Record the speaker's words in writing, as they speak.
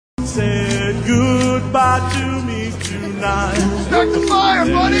said goodbye to me tonight. Start the fire,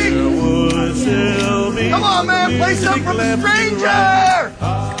 buddy! Come on, man, play something from a stranger!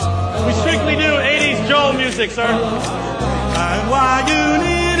 We strictly do 80s Joel music, sir. And why you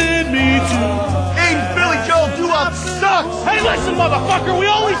needed me to. 80s Billy Joel doo-wop sucks! Hey, listen, motherfucker, we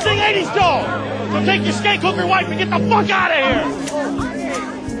only sing 80s Joel. So take your skate hooker wife and get the fuck out of here.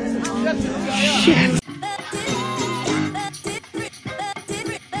 Shit.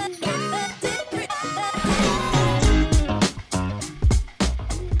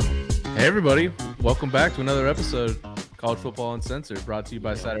 Hey everybody, welcome back to another episode of College Football Uncensored, brought to you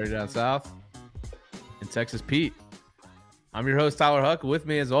by Saturday Down South and Texas Pete. I'm your host, Tyler Huck. With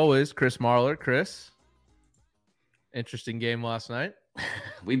me, as always, Chris Marler. Chris, interesting game last night.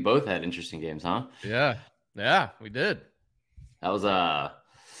 We both had interesting games, huh? Yeah, we did. That was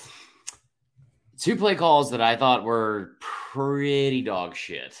two play calls that I thought were pretty dog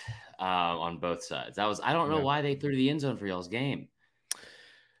shit on both sides. I don't know why they threw the end zone for y'all's game.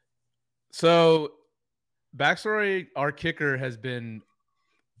 So, backstory, our kicker has been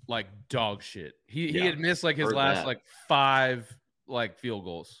like dog shit. He had missed like his last like 5 like field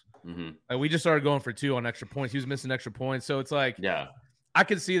goals. Mm-hmm. Like, we just started going for 2 on extra points. He was missing extra points. So it's like, I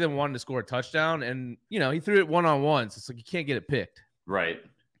could see them wanting to score a touchdown, and he threw it one-on-one. So it's like you can't get it picked. Right.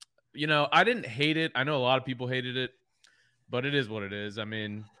 I didn't hate it. I know a lot of people hated it, but it is what it is. I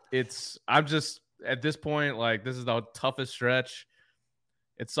mean, I'm just at this point, like, this is the toughest stretch.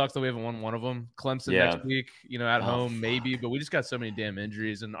 It sucks that we haven't won one of them. Clemson next week, at home, maybe, but we just got so many damn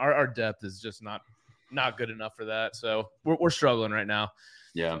injuries, and our depth is just not good enough for that. So we're struggling right now.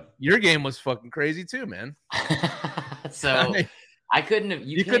 Yeah. Your game was fucking crazy too, man. So I couldn't have.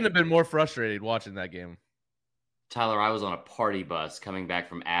 You couldn't have been more frustrated watching that game. Tyler, I was on a party bus coming back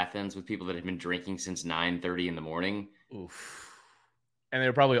from Athens with people that had been drinking since 9:30 in the morning. Oof. And they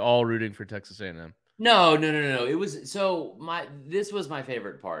were probably all rooting for Texas A&M. No. It was this was my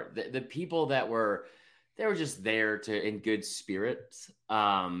favorite part. The people that were just there in good spirits.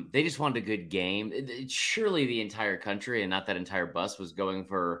 They just wanted a good game. Surely the entire country and not that entire bus was going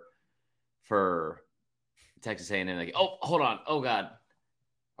for Texas A&M. Like, oh, hold on. Oh God.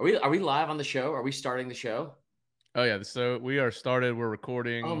 Are we live on the show? Are we starting the show? Oh yeah. So we are started. We're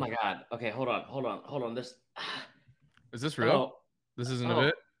recording. Oh my God. Okay. Hold on. This is this real? This isn't a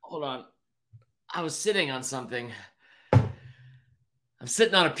bit. Hold on. I was sitting on something. I'm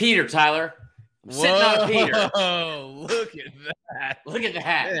sitting on a Peter, Tyler. Sitting on a Peter. Oh, look at that. Look at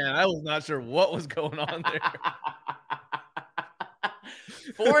that. Man, I was not sure what was going on there.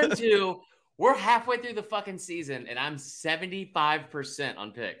 4-2. We're halfway through the fucking season, and I'm 75%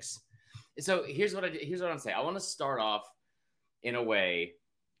 on picks. So here's what I'm saying. I want to start off in a way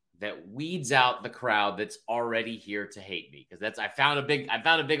that weeds out the crowd that's already here to hate me, because I found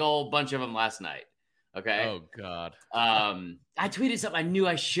a big old bunch of them last night. Okay. Oh God. I tweeted something I knew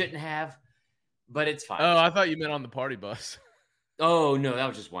I shouldn't have, but it's fine. Oh, I thought you meant on the party bus. Oh no, that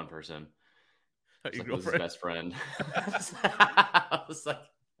was just one person. Your it was his best friend.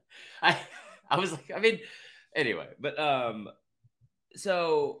 Anyway, but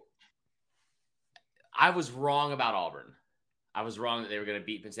so I was wrong about Auburn. I was wrong that they were going to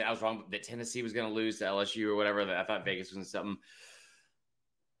beat Penn State. I was wrong that Tennessee was going to lose to LSU or whatever. That I thought Vegas was going to something.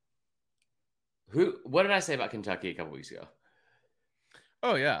 What did I say about Kentucky a couple weeks ago?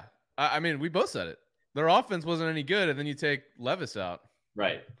 Oh, yeah. I mean, we both said it. Their offense wasn't any good, and then you take Levis out.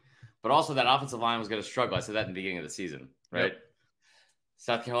 Right. But also that offensive line was going to struggle. I said that in the beginning of the season, right? Yep.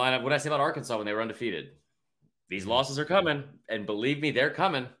 South Carolina, what did I say about Arkansas when they were undefeated? These losses are coming, and believe me, they're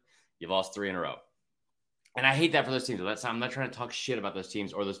coming. You've lost 3 in a row. And I hate that for those teams. I'm not trying to talk shit about those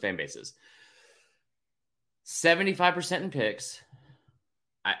teams or those fan bases. 75% in picks.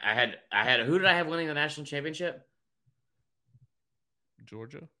 I had who did I have winning the national championship?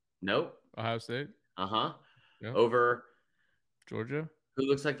 Georgia? Nope. Ohio State? Uh-huh. Yep. Over Georgia?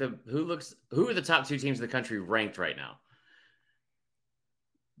 Who are the top 2 teams in the country ranked right now?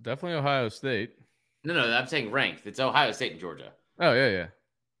 Definitely Ohio State. No, I'm saying ranked. It's Ohio State and Georgia. Oh, yeah.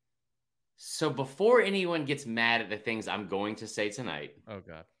 So before anyone gets mad at the things I'm going to say tonight, oh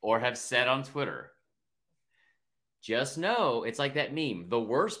God, or have said on Twitter, just know it's like that meme. The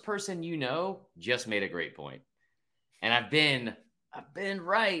worst person you know just made a great point. And I've been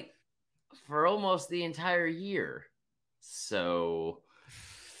right for almost the entire year. So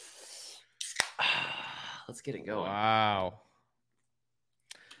let's get it going. Wow.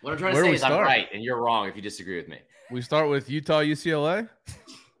 What I'm trying to say is I'm right and you're wrong if you disagree with me. We start with Utah, UCLA?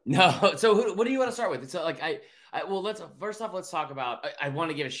 No. So what do you want to start with? It's like let's talk about, I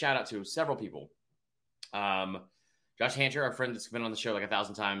want to give a shout out to several people. Josh Hancher, our friend that's been on the show like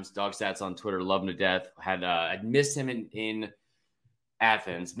 1,000 times, dog stats on Twitter, love him to death. I'd missed him in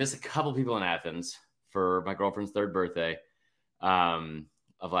Athens, missed a couple people in Athens for my girlfriend's 3rd birthday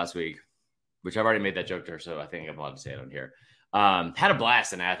of last week, which I've already made that joke to her, so I think I'm allowed to say it on here. Had a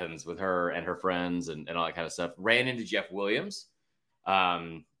blast in Athens with her and her friends and all that kind of stuff. Ran into Jeff Williams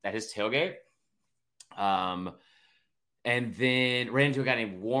at his tailgate. And then ran into a guy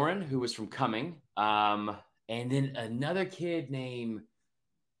named Warren, who was from Cumming. And then another kid named,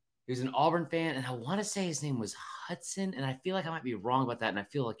 he was an Auburn fan, and I want to say his name was Hudson, and I feel like I might be wrong about that, and I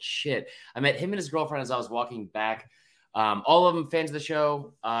feel like shit. I met him and his girlfriend as I was walking back. All of them fans of the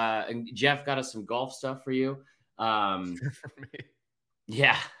show. And Jeff got us some golf stuff for you. For me.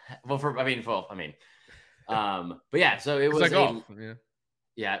 Yeah. But yeah, so it was like golf.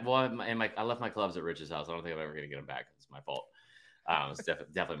 Yeah. Well, I left my clubs at Rich's house. I don't think I'm ever going to get them back. It's my fault. It's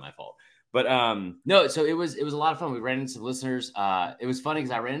definitely my fault. But no, so it was a lot of fun. We ran into some listeners. It was funny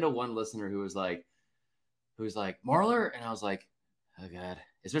because I ran into one listener who was like, Marler, and I was like, oh God.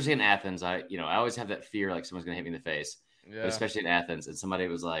 Especially in Athens, I always have that fear like someone's gonna hit me in the face. Yeah. But especially in Athens, and somebody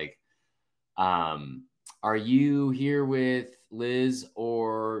was like, "Are you here with Liz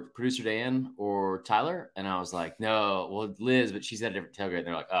or producer Dan or Tyler?" And I was like, "No, well Liz, but she's at a different tailgate." And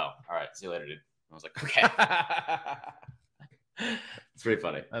they're like, "Oh, all right, see you later, dude." I was like, "Okay." It's pretty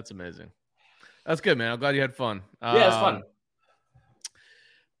funny. That's amazing. That's good, man. I'm glad you had fun. Yeah, it's fun.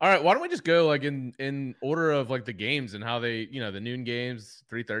 All right, why don't we just go like in order of like the games and how they, the noon games,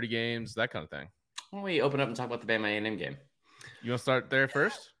 3:30 games, that kind of thing. Why don't we open up and talk about the Bama A&M game? You want to start there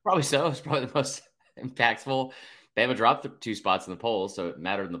first? Probably so. It's probably the most impactful. Bama dropped 2 spots in the polls, so it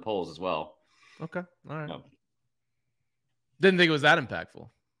mattered in the polls as well. Okay, all right. No. Didn't think it was that impactful,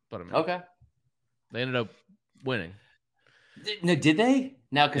 but I mean, okay. They ended up winning. No, did they?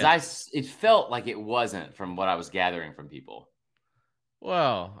 No, because it felt like it wasn't from what I was gathering from people.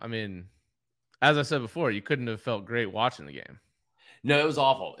 Well, I mean, as I said before, you couldn't have felt great watching the game. No, it was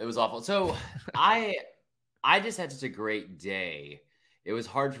awful. It was awful. So I just had such a great day. It was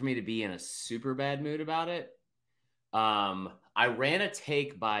hard for me to be in a super bad mood about it. I ran a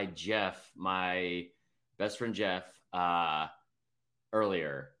take by Jeff, my best friend Jeff,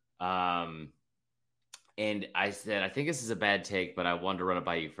 earlier. And I said, I think this is a bad take, but I wanted to run it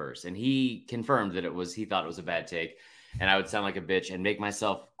by you first. And he confirmed that he thought it was a bad take. And I would sound like a bitch and make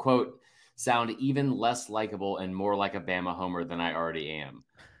myself, quote, sound even less likable and more like a Bama homer than I already am.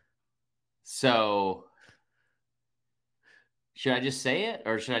 So should I just say it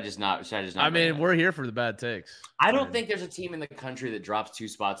or should I just not? I mean, we're here for the bad takes. I don't think there's a team in the country that drops 2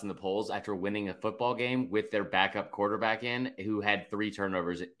 spots in the polls after winning a football game with their backup quarterback in who had 3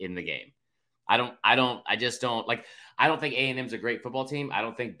 turnovers in the game. I don't think A&M's a great football team. I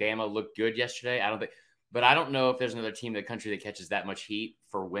don't think Bama looked good yesterday. But I don't know if there's another team in the country that catches that much heat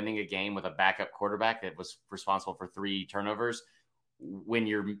for winning a game with a backup quarterback that was responsible for 3 turnovers when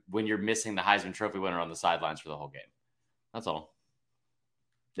you're missing the Heisman Trophy winner on the sidelines for the whole game. That's all.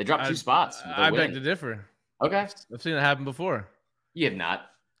 They dropped 2 spots. I beg to differ. Okay. I've seen it happen before. You have not.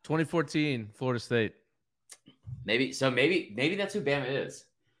 2014, Florida State. Maybe that's who Bama is.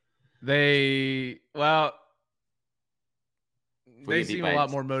 They seem a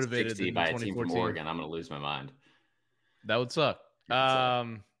lot more motivated than by 2014. A team from Oregon. I'm going to lose my mind. That would suck.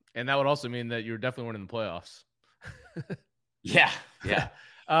 And that would also mean that you're definitely winning the playoffs. Yeah.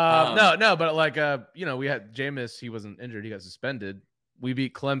 No, but like, we had Jameis. He wasn't injured. He got suspended. We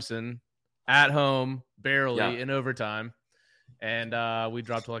beat Clemson at home, barely in overtime. And we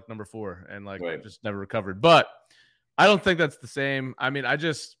dropped to like number 4 and just never recovered. But I don't think that's the same. I mean,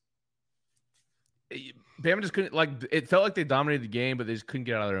 Bama just couldn't, it felt like they dominated the game, but they just couldn't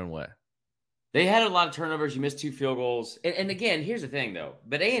get out of their own way. They had a lot of turnovers. You missed 2 field goals. And again, here's the thing, though.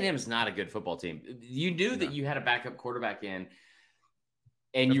 But A&M is not a good football team. You knew that you had a backup quarterback in.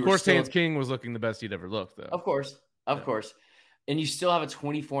 And of course, Terrence King was looking the best he'd ever looked, though. Of course. And you still have a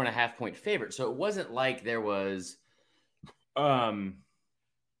 24.5-point favorite. So it wasn't like there was oh,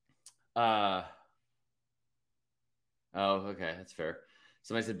 okay. That's fair.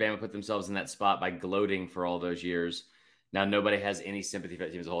 Somebody said Bama put themselves in that spot by gloating for all those years. Now nobody has any sympathy for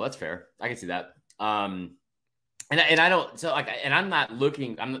that team as a whole. That's fair. I can see that. And I don't. So and I'm not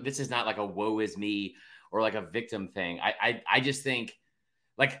looking. This is not like a woe is me or like a victim thing. I just think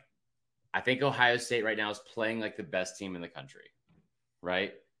I think Ohio State right now is playing like the best team in the country.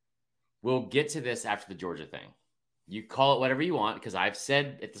 Right. We'll get to this after the Georgia thing. You call it whatever you want because I've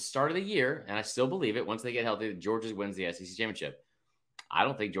said at the start of the year, and I still believe it. Once they get healthy, Georgia wins the SEC championship. I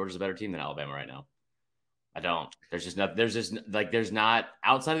don't think Georgia's a better team than Alabama right now. I don't. There's not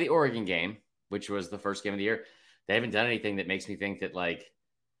outside of the Oregon game, which was the first game of the year. They haven't done anything that makes me think that, like,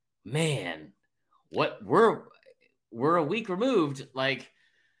 man, what we're a week removed. Like,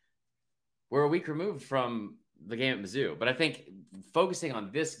 we're a week removed from the game at Mizzou. But I think focusing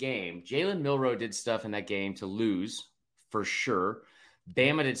on this game, Jalen Milroe did stuff in that game to lose for sure.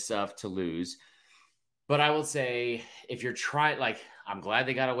 Bama did stuff to lose. But I will say, if you're trying, like, I'm glad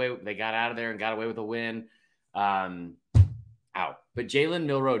they got out of there and got away with a win. But Jalen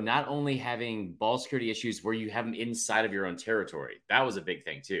Milroe not only having ball security issues where you have him inside of your own territory, that was a big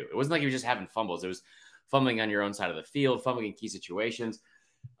thing too. It wasn't like he was just having fumbles. It was fumbling on your own side of the field, fumbling in key situations.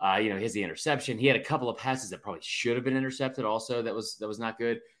 He has the interception. He had a couple of passes that probably should have been intercepted also. That was not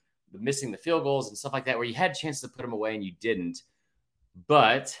good. Missing the field goals and stuff like that, where you had a chance to put them away and you didn't.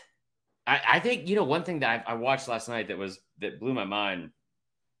 But I think, one thing that I watched last night that blew my mind,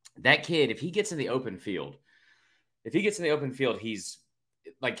 that kid, if he gets in the open field, he's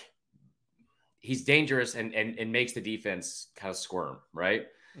dangerous and makes the defense kind of squirm, right?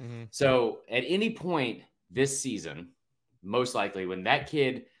 Mm-hmm. So at any point this season, most likely when that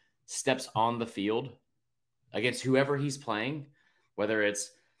kid steps on the field against whoever he's playing, whether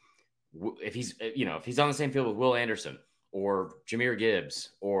it's if he's on the same field with Will Anderson or Jahmyr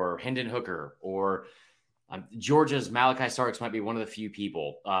Gibbs or Hendon Hooker or Georgia's Malachi Starks might be one of the few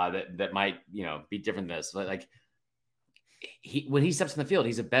people that might be different than this. But like when he steps in the field,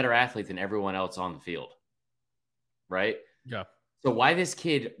 he's a better athlete than everyone else on the field, right? Yeah. So why this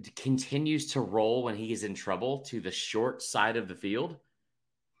kid continues to roll when he is in trouble to the short side of the field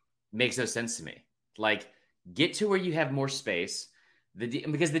makes no sense to me. Like, get to where you have more space.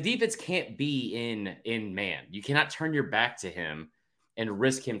 Because the defense can't be in man. You cannot turn your back to him and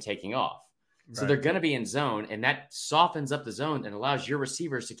risk him taking off. So they're going to be in zone, and that softens up the zone and allows your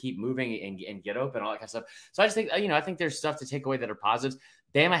receivers to keep moving and get open, all that kind of stuff. So I just think, I think there's stuff to take away that are positives.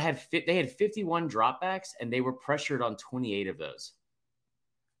 Bama had 51 dropbacks, and they were pressured on 28 of those.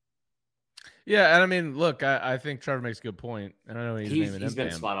 Yeah, and I mean, look, I think Trevor makes a good point, and I know he's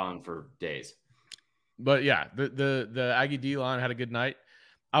been spot on for days. But yeah, the Aggie D line had a good night.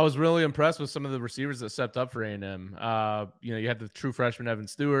 I was really impressed with some of the receivers that stepped up for A&M. You had the true freshman Evan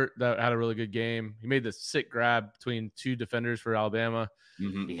Stewart that had a really good game. He made the sick grab between two defenders for Alabama.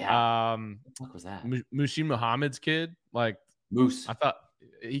 Mm-hmm. Yeah. What was that? Mushim Muhammad's kid, like Moose. I thought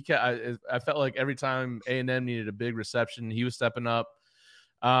I felt like every time A&M needed a big reception, he was stepping up.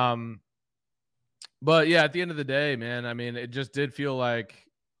 But yeah, at the end of the day, man, I mean, it just did feel like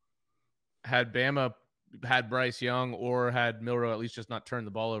had Bama had Bryce Young or had Milroe at least just not turned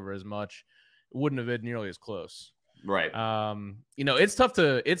the ball over as much, it wouldn't have been nearly as close. Right. It's tough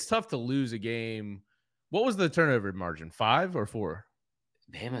to lose a game. What was the turnover margin? 5 or 4?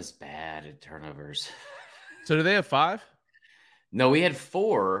 Bama's bad at turnovers. So do they have 5? No, we had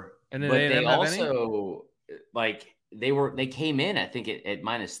 4. And then but they also they came in, I think, at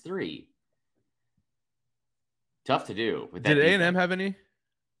 -3. Tough to do. With that Did A&M have any?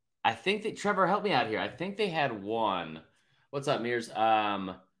 I think that Trevor, help me out here. I think they had 1. What's up, Mears?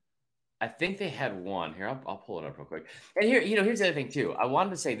 I think they had 1. Here, I'll pull it up real quick. And here, here's the other thing too. I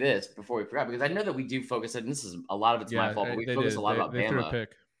wanted to say this before we forgot, because I know that we do focus, and this is a lot of it's my fault, but we focus a lot about Bama. Threw a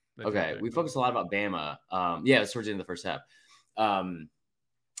pick. We focus a lot about Bama. It was towards the end of the first half.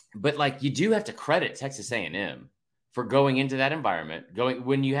 But like, you do have to credit Texas A&M for going into that environment.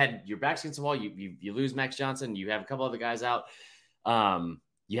 When you had your backs against the wall, you lose Max Johnson, you have a couple other guys out.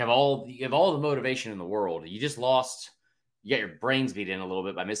 You have all the motivation in the world. You just lost. You got your brains beat in a little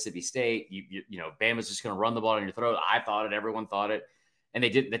bit by Mississippi State. Bama's just going to run the ball in your throat. I thought it. Everyone thought it, and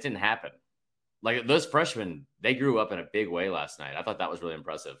that didn't happen. Like, those freshmen, they grew up in a big way last night. I thought that was really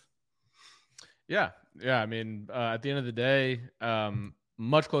impressive. Yeah. I mean, at the end of the day,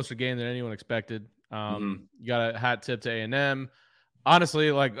 much closer game than anyone expected. You got a hat tip to A&M.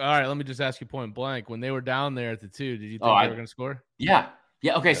 Honestly, like, all right, let me just ask you point blank. When they were down there at the 2, did you think they were going to score? Yeah.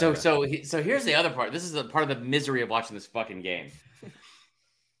 Yeah. Okay. So here's the other part. This is the part of the misery of watching this fucking game.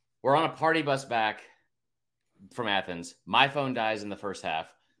 We're on a party bus back from Athens. My phone dies in the first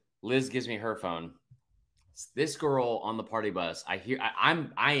half. Liz gives me her phone. This girl on the party bus, I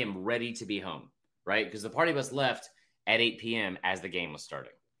am ready to be home, right? Because the party bus left at 8 p.m. as the game was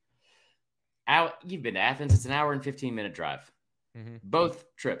starting. You've been to Athens. It's an hour and 15-minute drive. Mm-hmm.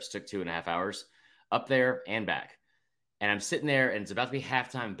 Both trips took 2.5 hours up there and back. And I'm sitting there, and it's about to be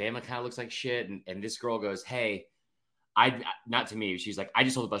halftime. Bama kind of looks like shit. And this girl goes, hey, not to me. She's like, I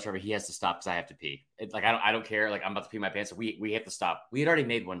just told the bus driver he has to stop because I have to pee. It's like, I don't care. Like, I'm about to pee my pants. So we have to stop. We had already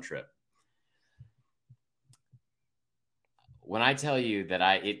made one trip. When I tell you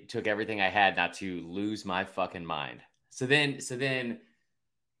that it took everything I had not to lose my fucking mind. So then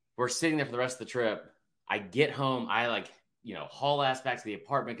we're sitting there for the rest of the trip. I get home. I haul ass back to the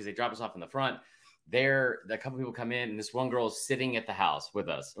apartment because they drop us off in the front. A couple people come in, and this one girl is sitting at the house with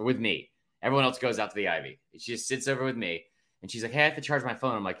us or with me. Everyone else goes out to the Ivy. She just sits over with me, and she's like, "Hey, I have to charge my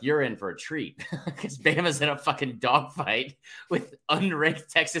phone." I'm like, "You're in for a treat," because Bama's in a fucking dogfight with unranked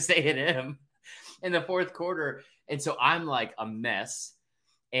Texas A&M in the fourth quarter, and so I'm like a mess.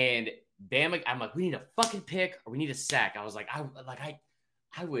 And Bama, I'm like, "We need a fucking pick or we need a sack." I was like,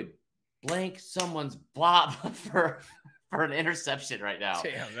 I would blank someone's blob for an interception right now.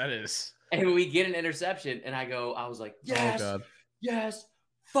 Damn, that is. And we get an interception, and I was like, yes, God. yes,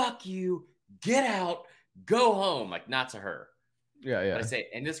 fuck you, get out, go home. Like, not to her. Yeah. But I say,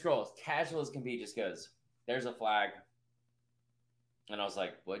 and this girl, as casual as can be, just goes, "There's a flag." And I was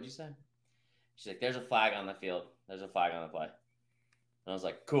like, "What'd you say?" She's like, "There's a flag on the field. There's a flag on the play." And I was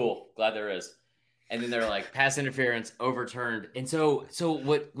like, "Cool, glad there is." And then they're like, pass interference overturned. And so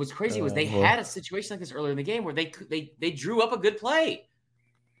what was crazy was they had a situation like this earlier in the game where they drew up a good play.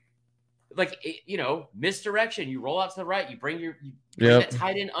 Like, misdirection. You roll out to the right. You bring that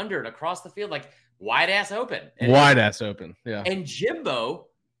tight end under and across the field, like wide ass open. Yeah. And Jimbo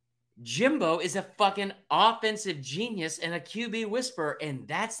is a fucking offensive genius and a QB whisperer, and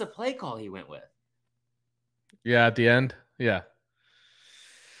that's the play call he went with. Yeah, at the end. Yeah.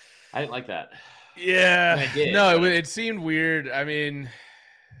 I didn't like that. Yeah. It seemed weird. I mean,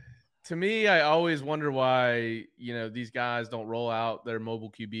 to me, I always wonder why, these guys don't roll out their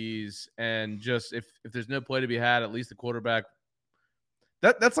mobile QBs, and just if there's no play to be had, at least the quarterback.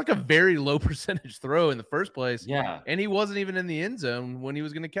 That's like a very low percentage throw in the first place. Yeah. And he wasn't even in the end zone when he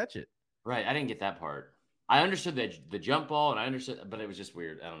was going to catch it. Right. I didn't get that part. I understood the jump ball, and I understood, but it was just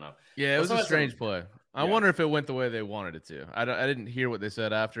weird. I don't know. Yeah, it was a strange play. I wonder if it went the way they wanted it to. I didn't hear what they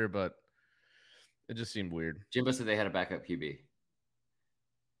said after, but it just seemed weird. Jimbo said they had a backup QB.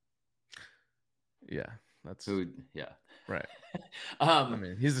 Yeah, that's yeah, right. I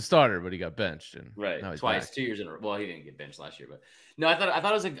mean, he's the starter, but he got benched, and twice, back. 2 years in a row. Well, he didn't get benched last year, but no, I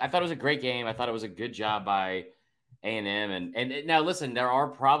thought it was a great game. I thought it was a good job by A&M, and now listen, there are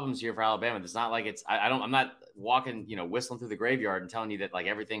problems here for Alabama. It's not like I'm not walking, whistling through the graveyard and telling you that like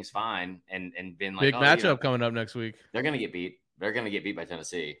everything's fine and being like big matchup coming up next week. They're gonna get beat. They're gonna get beat by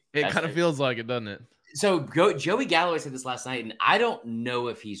Tennessee. It kind of feels like it, doesn't it? So Joey Galloway said this last night, and I don't know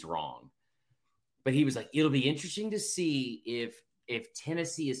if he's wrong, but he was like, it'll be interesting to see if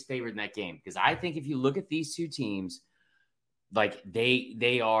Tennessee is favored in that game, because I think if you look at these two teams, like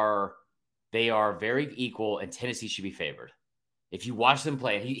they are very equal, and Tennessee should be favored. If you watch them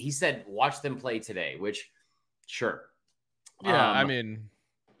play, he said watch them play today, which sure. Yeah, I mean,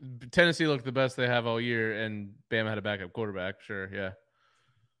 Tennessee looked the best they have all year, and Bama had a backup quarterback. Sure, yeah.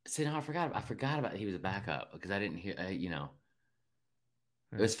 See, no, I forgot about he was a backup because I didn't hear.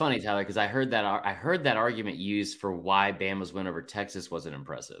 It was funny, Tyler, because I heard that argument used for why Bama's win over Texas wasn't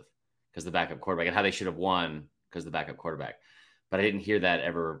impressive because the backup quarterback, and how they should have won because the backup quarterback. But I didn't hear that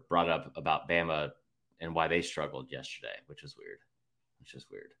ever brought up about Bama and why they struggled yesterday, which is weird.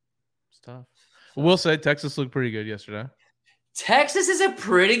 It's tough. We'll say Texas looked pretty good yesterday. Texas is a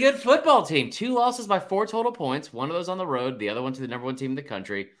pretty good football team. 2 losses by 4 total points. One of those on the road. The other one to the number 1 team in the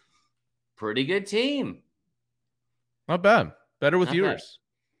country. Pretty good team. Not bad. Better with viewers.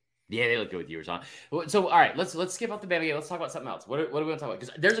 Yeah, they look good with viewers on. So, all right, let's skip off the Bama game. Let's talk about something else. What do we want to talk about?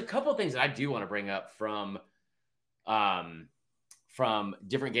 Because there's a couple of things that I do want to bring up from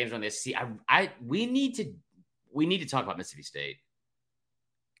different games on the SEC. We need to talk about Mississippi State.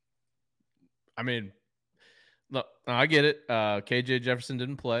 I mean, look, I get it. KJ Jefferson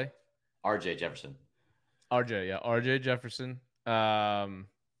didn't play. RJ Jefferson. RJ Jefferson.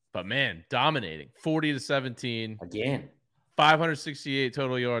 But man, dominating 40-17 again. 568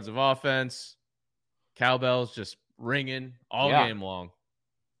 total yards of offense. Cowbells just ringing all game long.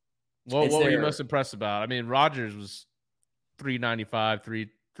 What were you most impressed about? I mean, Rodgers was 395, three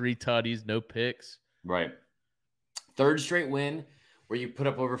tutties, no picks. Right. Third straight win where you put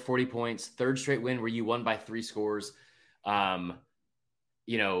up over 40 points. Third straight win where you won by 3 scores. You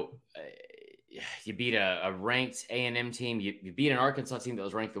beat a ranked A&M team. You beat an Arkansas team that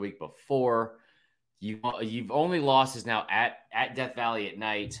was ranked the week before. You've only lost is now at Death Valley at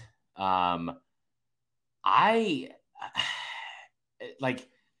night.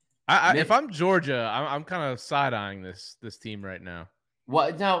 If I'm Georgia, I'm kind of side-eyeing this team right now.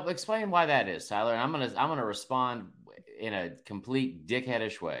 Well, now explain why that is, Tyler. And I'm gonna respond in a complete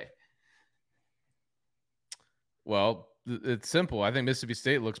dickheadish way. Well, it's simple. I think Mississippi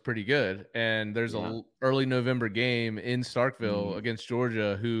State looks pretty good, and there's an early November game in Starkville against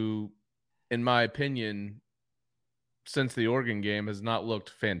Georgia, who, in my opinion, since the Oregon game, has not looked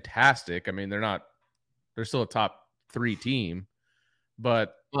fantastic. I mean, they're not They're still a top 3 team,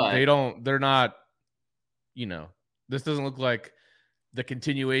 but they're not, this doesn't look like the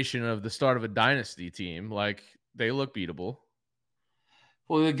continuation of the start of a dynasty team. Like, they look beatable.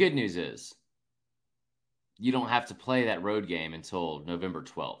 Well, the good news is you don't have to play that road game until November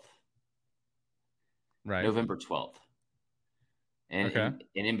 12th. Right. November 12th. And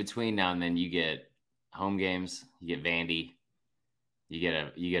in between now and then, you get home games, you get Vandy, you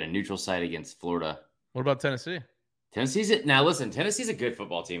get a neutral site against Florida. What about Tennessee? Tennessee's a good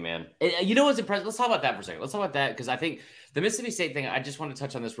football team, man. You know what's impressive? Let's talk about that for a second. Let's talk about that because I think the Mississippi State thing, I just want to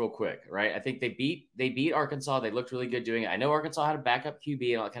touch on this real quick, right? I think they beat Arkansas. They looked really good doing it. I know Arkansas had a backup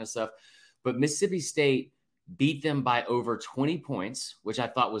QB and all that kind of stuff, but Mississippi State beat them by over 20 points, which I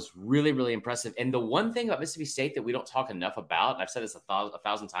thought was really, really impressive. And the one thing about Mississippi State that we don't talk enough about, and I've said this a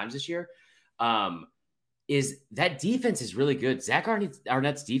thousand times this year, is that defense is really good. Zach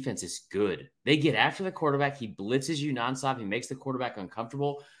Arnett's defense is good. They get after the quarterback. He blitzes you nonstop. He makes the quarterback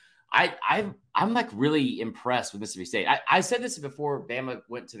uncomfortable. I'm like really impressed with Mississippi State. I said this before Bama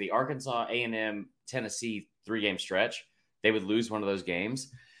went to the Arkansas, A&M, Tennessee 3-game stretch. They would lose one of those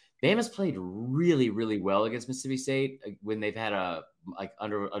games. Bama's played really, really well against Mississippi State when they've had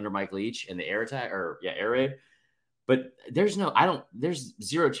under Mike Leach in the air raid. But there's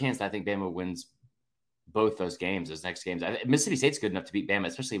zero chance that I think Bama wins both those next games. Mississippi State's good enough to beat Bama,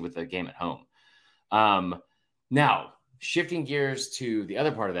 especially with the game at home. Now, shifting gears to the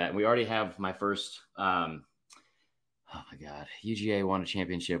other part of that, and we already have my first. Oh my God, UGA won a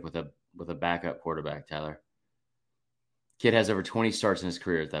championship with a backup quarterback. Tyler, kid has over 20 starts in his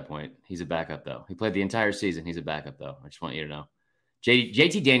career at that point. He's a backup though. He played the entire season. He's a backup though. I just want you to know.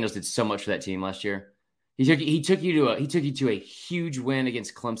 JT Daniels did so much for that team last year. He took you to a huge win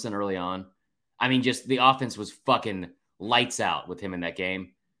against Clemson early on. I mean, just the offense was fucking lights out with him in that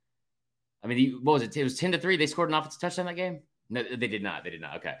game. I mean, what was it? It was 10-3. They scored an offensive touchdown that game? No, they did not.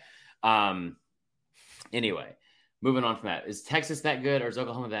 Okay. Anyway, moving on from that. Is Texas that good or is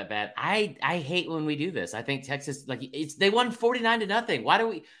Oklahoma that bad? I hate when we do this. I think Texas, they won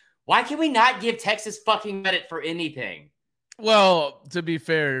 49-0. Why can we not give Texas fucking credit for anything? Well, to be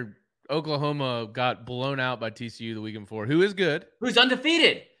fair, Oklahoma got blown out by TCU the weekend before, who is good. Who's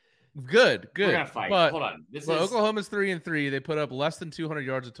undefeated. Good. We're gonna fight. Hold on. Oklahoma's 3-3. They put up less than 200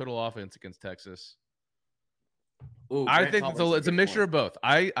 yards of total offense against Texas. Ooh, I think it's a mixture of both.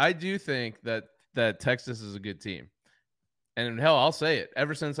 I do think that Texas is a good team, and hell, I'll say it.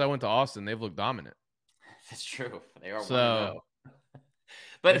 Ever since I went to Austin, they've looked dominant. That's true. They are. So,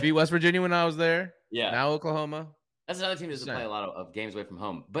 but they beat West Virginia when I was there. Yeah. Now Oklahoma. That's another team that doesn't play a lot of games away from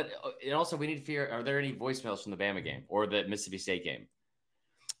home. But also, we need to figure: are there any voicemails from the Bama game or the Mississippi State game?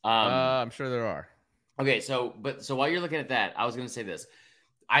 I'm sure there are. Okay, so while you're looking at that, I was going to say this.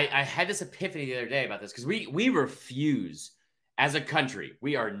 I had this epiphany the other day about this because we refuse as a country.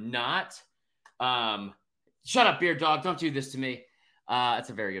 We are not. Shut up, beard dog! Don't do this to me.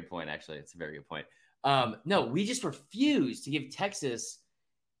 It's a very good point, actually. It's a very good point. No, we just refuse to give Texas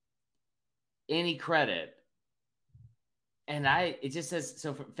any credit. And it just says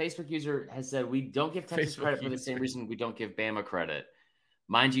so. Facebook user has said we don't give Texas credit for the same reason we don't give Bama credit.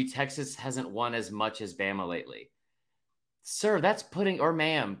 Mind you, Texas hasn't won as much as Bama lately. Sir, that's putting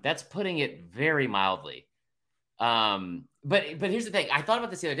it very mildly. But here's the thing. I thought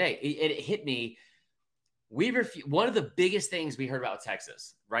about this the other day. It hit me. One of the biggest things we heard about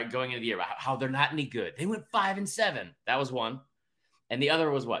Texas, right, going into the year, about how they're not any good. They went 5-7. That was one. And the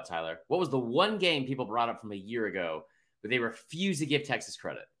other was what, Tyler? What was the one game people brought up from a year ago where they refused to give Texas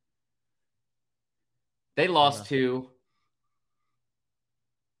credit? They lost to...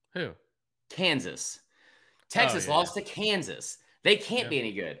 Who? Kansas. Texas lost to Kansas. They can't be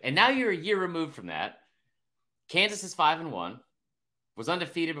any good. And now you're a year removed from that. Kansas is 5-1. Was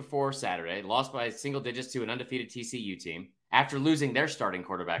undefeated before Saturday. Lost by single digits to an undefeated TCU team after losing their starting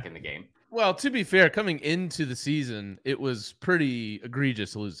quarterback in the game. Well, to be fair, coming into the season, it was pretty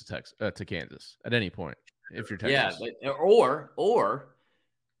egregious to lose to Kansas at any point. If you're Texas. Yeah, or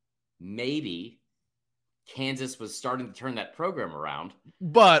maybe Kansas was starting to turn that program around.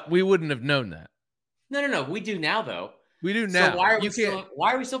 But we wouldn't have known that. No. We do now, though. We do now. So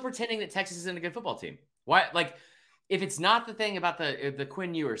why are we still pretending that Texas isn't a good football team? Why? Like, if it's not the thing about the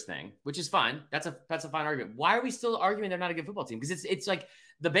Quinn Ewers thing, which is fine, that's a fine argument. Why are we still arguing they're not a good football team? Because it's like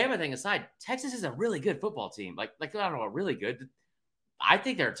the Bama thing aside, Texas is a really good football team. Like I don't know, really good. I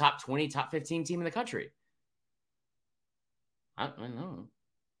think they're a top 20, top 15 team in the country. I don't know.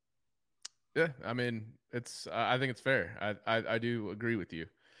 Yeah, I mean, I think it's fair. I do agree with you.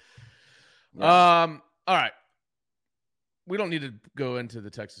 Yeah. All right. we don't need to go into the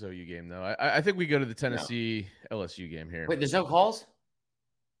Texas OU game though. I think we go to the Tennessee LSU game here. Wait, there's no calls?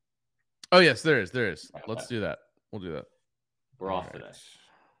 Oh yes, there is. Okay. Let's do that. We'll do that. We're off today.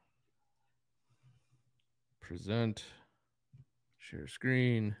 Present. Share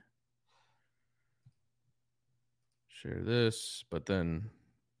screen. Share this, but then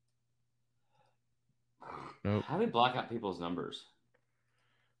nope. How do we block out people's numbers?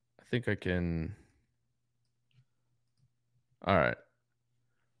 I think I can. All right.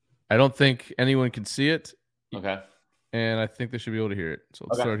 I don't think anyone can see it. Okay. And I think they should be able to hear it. So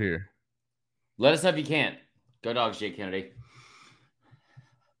let's start here. Let us know if you can't. Go Dogs, Jake Kennedy.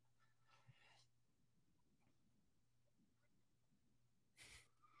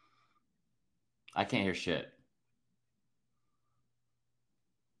 I can't hear shit.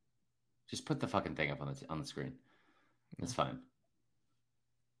 Just put the fucking thing up on the screen. That's fine.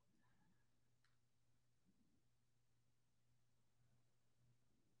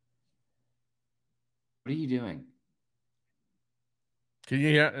 What are you doing? Can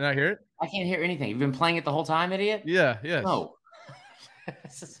you not hear it? I can't hear anything. You've been playing it the whole time, idiot? Yeah, yes. No.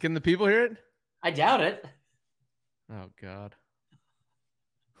 Can the people hear it? I doubt it. Oh, God.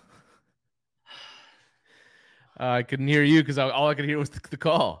 I couldn't hear you because all I could hear was the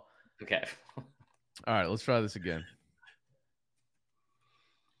call. Okay. All right, let's try this again.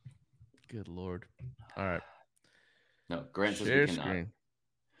 Good Lord. All right. No, Grant says Share we cannot. screen.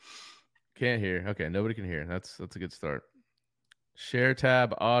 Can't hear. Okay, nobody can hear. That's a good start. Share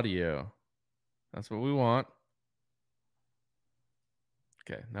tab audio. That's what we want.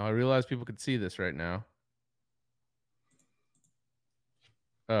 Okay, now I realize people can see this right now.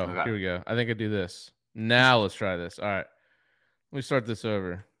 Oh, Okay. Here we go. I think I do this. Now let's try this. All right. Let me start this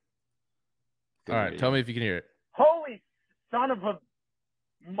over. Good All right, video. tell me if you can hear it. Holy son of a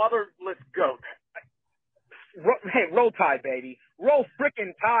motherless goat. Hey, roll Tide, baby. Roll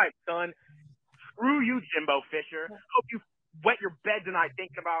frickin' Tide, son. Screw you, Jimbo Fisher. Hope you wet your bed tonight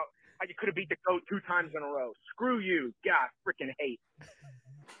thinking about how you could have beat the goat 2 times in a row. Screw you. God, frickin' hate.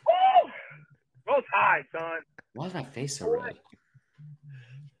 Woo! Roll Tide, son. Why is my face so red?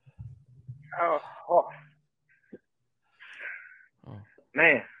 Oh.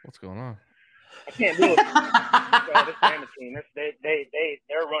 Man, What's going on? I can't do it. This Bama team,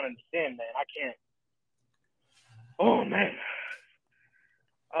 they're running thin, man. I can't. Oh man.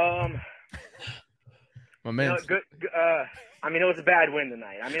 My man. Good. I mean, it was a bad win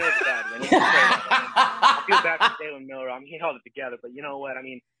tonight. I feel bad for Jalen Miller. I mean, he held it together, but you know what? I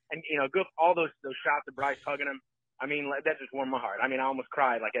mean, and good. All those shots of Bryce hugging him. I mean, that just warmed my heart. I mean, I almost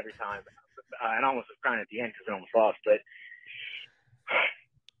cried like every time, and I almost was crying at the end because I almost lost. But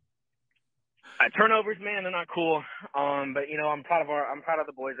turnovers, man, they're not cool. But I'm proud of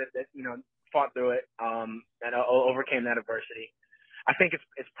the boys that fought through it and overcame that adversity. I think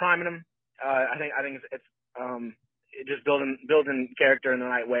it's priming them. I think it's just building character in the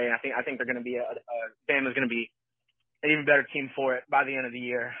right way. I think they're going to be Bama's going to be an even better team for it by the end of the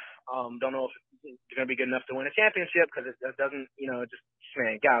year. Don't know if they're going to be good enough to win a championship because it doesn't, just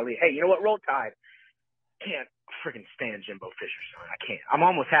man, golly. Hey, you know what? Roll Tide. Can't freaking stand Jimbo Fisher, son. I can't. I'm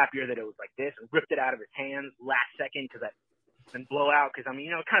almost happier that it was like this and ripped it out of his hands last second because that and blow out because kind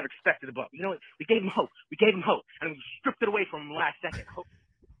of expected the blow. We gave him hope. And we stripped it away from him last second. Hope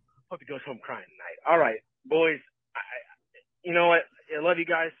he goes home crying tonight. All right, boys. You know what? I love you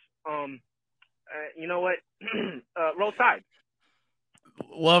guys. You know what? Roll Tide.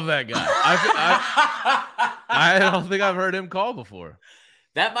 Love that guy. I don't think I've heard him call before.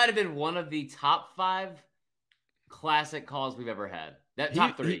 That might have been one of the top 5 classic calls we've ever had. That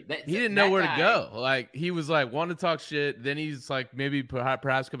top 3. He didn't know where to go. Like he was like wanting to talk shit. Then he's like maybe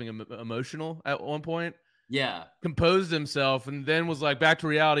perhaps becoming emotional at one point. Yeah. Composed himself and then was like back to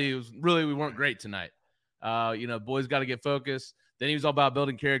reality. It was really we weren't great tonight. Boys got to get focused. Then he was all about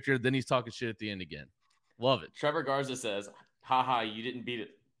building character. Then he's talking shit at the end again. Love it. Trevor Garza says, haha, you didn't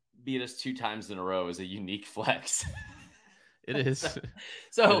beat us 2 times in a row is a unique flex. It is.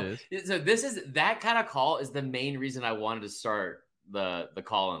 So this is that kind of call is the main reason I wanted to start the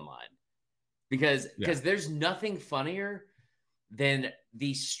call-in line because there's nothing funnier than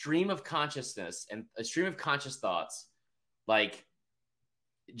the stream of consciousness and a stream of conscious thoughts like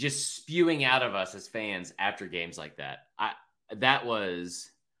just spewing out of us as fans after games like that. That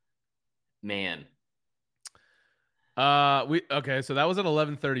was man. Okay, so that was at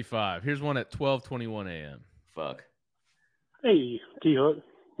 11:35. Here's one at 12:21 a.m. Fuck. Hey, T-Hook.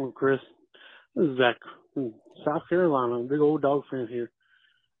 Well, Chris. This is Zach from South Carolina. Big old dog fan here.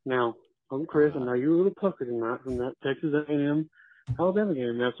 Now, I'm Chris, and now you're a little puckered tonight from that Texas A&M Alabama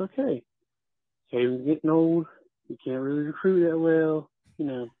game. That's okay. Saban's getting old. You can't really recruit that well. We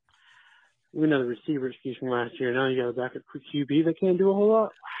know the receiver excuse from last year. Now you got a backup QB that can't do a whole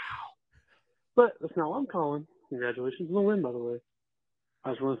lot. Wow. But that's not what I'm calling. Congratulations on the win, by the way. I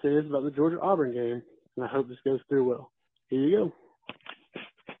just want to say this about the Georgia-Auburn game, and I hope this goes through well. Here you go.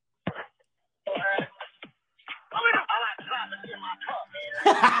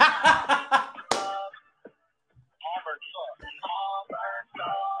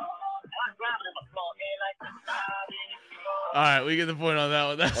 All right, we get the point on that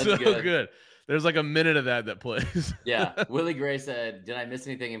one. That's so good. There's like a minute of that plays. Yeah. Willie Gray said, did I miss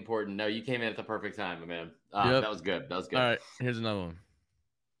anything important? No, you came in at the perfect time, my man. That was good. That was good. All right, here's another one.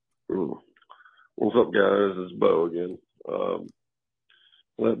 What's up, guys? It's Bo again.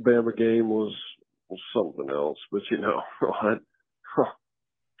 That Bama game was something else, but you know what?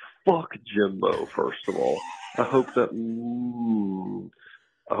 Fuck Jimbo, first of all. I hope that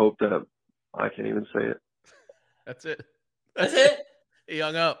I can't even say it. That's it. That's it? He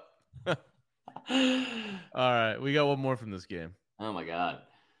hung up. All right, we got one more from this game. Oh, my God.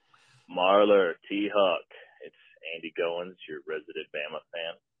 Marler, T-Huck. It's Andy Goins, your resident Bama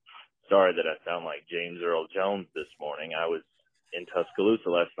fan. Sorry that I sound like James Earl Jones this morning. I was in Tuscaloosa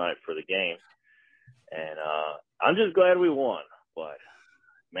last night for the game, and I'm just glad we won. But,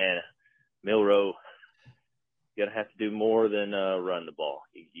 man, Milroe, you're going to have to do more than run the ball.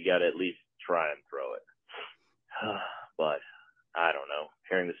 You got to at least try and throw it. But I don't know.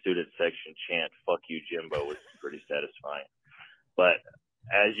 Hearing the student section chant, fuck you, Jimbo, was pretty satisfying. But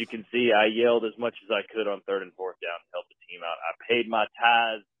as you can see, I yelled as much as I could on 3rd and 4th down to help the team out. I paid my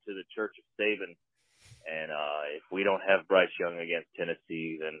tithes to the Church of Savin. And if we don't have Bryce Young against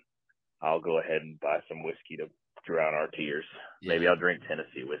Tennessee, then I'll go ahead and buy some whiskey to drown our tears. Yeah. Maybe I'll drink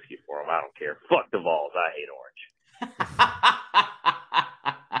Tennessee whiskey for them. I don't care. Fuck the Vols. I hate orange.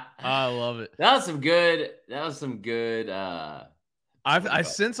 I love it. That was some good. I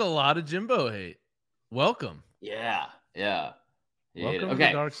sense a lot of Jimbo hate. Welcome. Yeah. Welcome to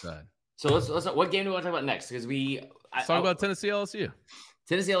the dark side. So let's what game do we want to talk about next? Because let's talk about Tennessee LSU.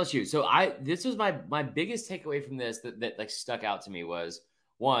 Tennessee LSU. So this was my biggest takeaway from this that like stuck out to me was,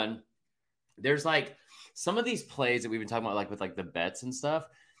 one, there's like some of these plays that we've been talking about, like with like the bets and stuff.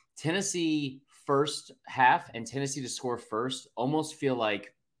 Tennessee first half and Tennessee to score first almost feel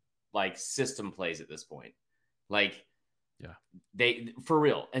like system plays at this point. Like, yeah, they for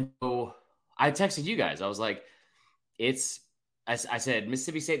real. And so I texted you guys. I was like, I said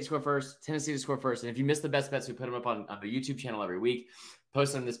Mississippi State to score first, Tennessee to score first. And if you missed the best bets, we put them up on the YouTube channel every week.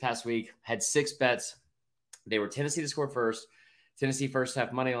 Posted them this past week. Had 6 bets. They were Tennessee to score first, Tennessee first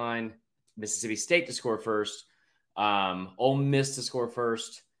half money line, Mississippi State to score first, Ole Miss to score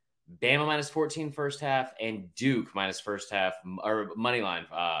first, Bama minus 14 first half, and Duke minus first half or money line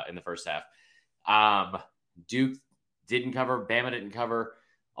in the first half. Duke didn't cover. Bama didn't cover.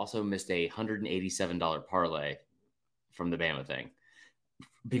 Also missed a $187 parlay from the Bama thing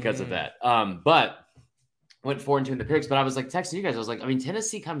because of that. But went 4-2 in the picks. But I was like texting you guys. I was like, I mean,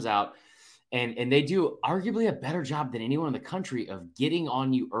 Tennessee comes out and they do arguably a better job than anyone in the country of getting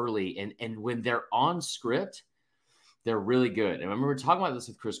on you early. And when they're on script, they're really good. And I remember talking about this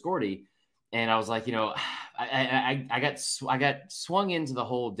with Chris Gordy, and I was like, you know, I got swung into the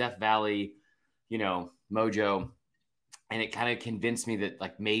whole Death Valley, you know, mojo, and it kind of convinced me that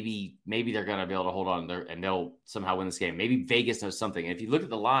like maybe they're gonna be able to hold on there and they'll somehow win this game. Maybe Vegas knows something. And if you look at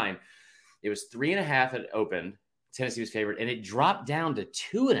the line, it was 3.5 at open. Tennessee was favored, and it dropped down to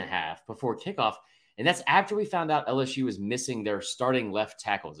 2.5 before kickoff. And that's after we found out LSU was missing their starting left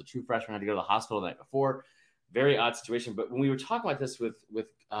tackles. A true freshman had to go to the hospital the night before. Very odd situation. But when we were talking about this with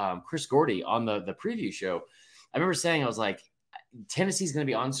Chris Gordy on the preview show, I remember saying, I was like, Tennessee's going to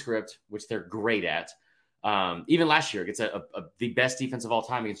be on script, which they're great at. Even last year, it's the best defense of all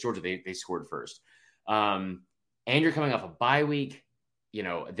time against Georgia. They scored first. And you're coming off a bye week. You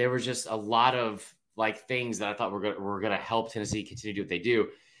know, there was just a lot of like things that I thought were going to help Tennessee continue to do what they do.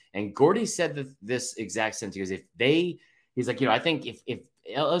 And Gordy said this exact sentence. He goes, he's like, you know, I think if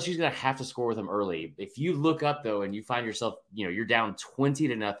LSU's going to have to score with them early. If you look up, though, and you find yourself, you know, you're down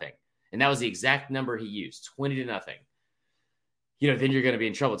 20-0, and that was the exact number he used, 20-0, you know, then you're going to be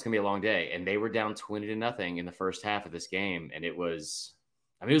in trouble. It's going to be a long day. And they were down 20-0 in the first half of this game. And it was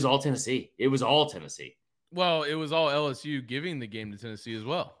all Tennessee. It was all Tennessee. Well, it was all LSU giving the game to Tennessee as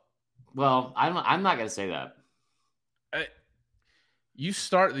well. Well, I'm not going to say that. You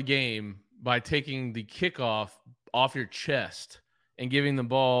start the game by taking the kickoff off your chest and giving them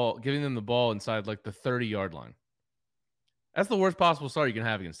the ball inside like the 30-yard line. That's the worst possible start you can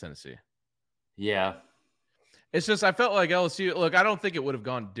have against Tennessee. Yeah. It's just I felt like LSU, look, I don't think it would have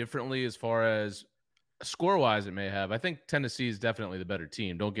gone differently as far as Score-wise, it may have. I think Tennessee is definitely the better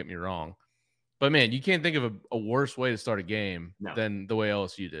team. Don't get me wrong. But, man, you can't think of a worse way to start a game than the way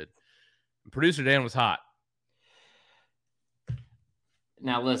LSU did. Producer Dan was hot.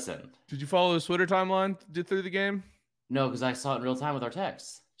 Now, listen. Did you follow his Twitter timeline through the game? No, because I saw it in real time with our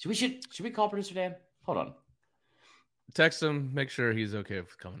texts. Should we call Producer Dan? Hold on. Text him. Make sure he's okay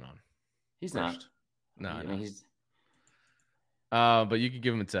with coming on. He's first. not. No, he's. But you could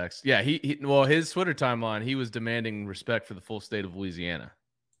give him a text. Yeah, well, his Twitter timeline, he was demanding respect for the full state of Louisiana.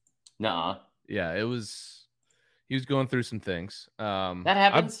 Nuh-uh. Yeah, he was going through some things. That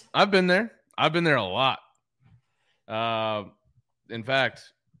happens. I've been there. I've been there a lot. In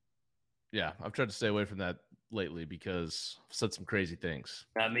fact, yeah, I've tried to stay away from that lately because I've said some crazy things.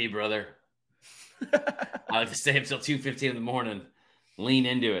 Not me, brother. I like to stay up till 2:15 in the morning. Lean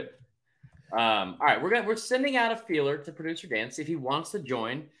into it. All right, we're sending out a feeler to Producer Dan, see if he wants to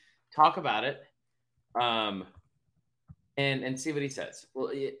join, talk about it, and see what he says.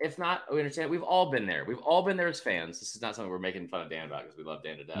 Well, if not, we understand. We've all been there. We've all been there as fans. This is not something we're making fun of Dan about because we love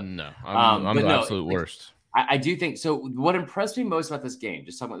Dan to death. No, I'm the absolute worst. I do think so. What impressed me most about this game,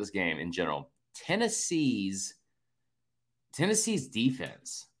 just talking about this game in general, Tennessee's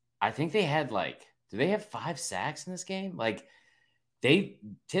defense. I think they had do they have 5 sacks in this game?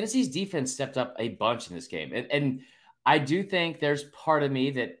 Tennessee's defense stepped up a bunch in this game. And I do think there's part of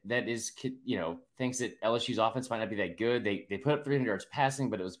me that is, thinks that LSU's offense might not be that good. They put up 300 yards passing,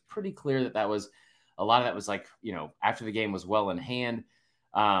 but it was pretty clear that was a lot of that was after the game was well in hand.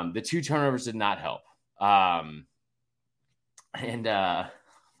 The 2 turnovers did not help.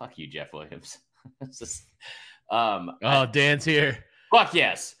 Fuck you, Jeff Williams. It's just, Dan's here. Fuck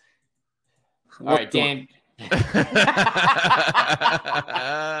yes. All right, Dan.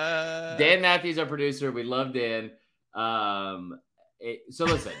 Dan Matthews, our producer. We love Dan. So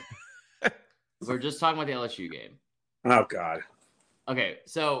listen, we're just talking about the LSU game. Oh God. Okay,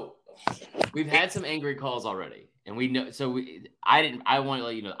 so we've had some angry calls already, and we know. So I want to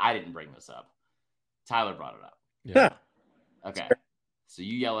let you know I didn't bring this up. Tyler brought it up. Yeah. Okay. So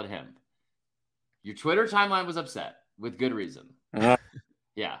you yell at him. Your Twitter timeline was upset with good reason.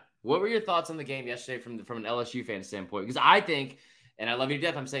 Yeah. What were your thoughts on the game yesterday from an LSU fan standpoint? Because I think, and I love you to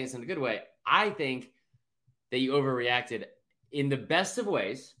death, I'm saying this in a good way, I think that you overreacted in the best of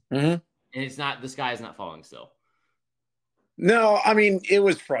ways, and the sky is not falling still. No, I mean, it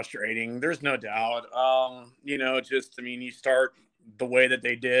was frustrating. There's no doubt. You start the way that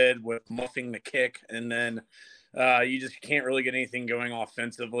they did with muffing the kick, and then you just can't really get anything going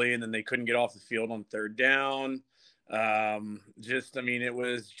offensively, and then they couldn't get off the field on 3rd down. It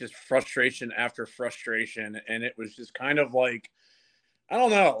was just frustration after frustration, and it was just kind of I don't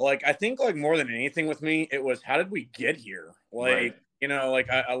know, I think more than anything with me, it was how did we get here? Right.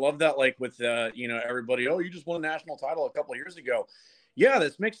 I love that with everybody, you just won a national title a couple of years ago. Yeah,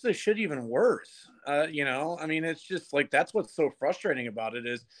 this makes this shit even worse. It's just that's what's so frustrating about it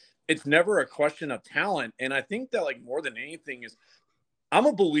is it's never a question of talent, and I think that more than anything is I'm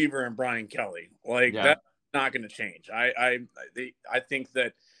a believer in Brian Kelly. That's not going to change. I think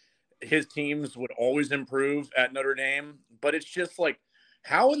that his teams would always improve at Notre Dame, but it's just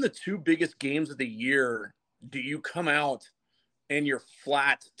how in the 2 biggest games of the year do you come out and you're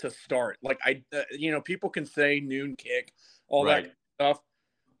flat to start? People can say noon kick, all that stuff.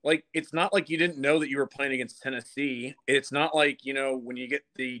 It's not like you didn't know that you were playing against Tennessee. It's not when you get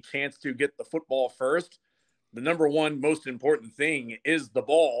the chance to get the football first, the number one most important thing is the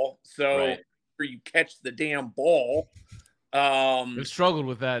ball. So you catch the damn ball. They struggled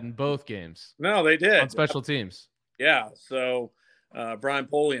with that in both games. No, they did. On special teams. Yeah. So Brian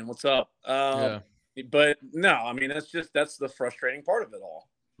Polian, what's up? But no, that's the frustrating part of it all.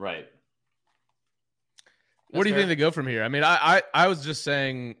 Right. Where do you think they go from here? I was just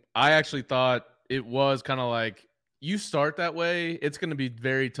saying, I actually thought it was kind of you start that way, it's going to be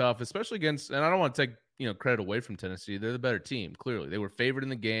very tough, especially against, and I don't want to take credit away from Tennessee. They're the better team. Clearly, they were favored in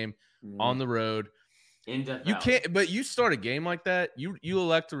the game on the road. You can't, but you start a game like that, you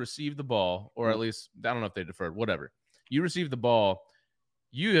elect to receive the ball, or at least I don't know if they deferred, whatever. You receive the ball,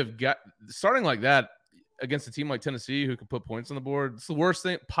 you have got starting like that against a team like Tennessee who could put points on the board. It's the worst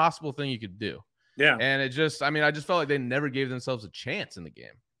possible thing you could do. Yeah. And it just, I just felt like they never gave themselves a chance in the game.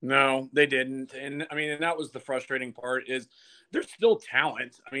 No, they didn't. And and that was the frustrating part is there's still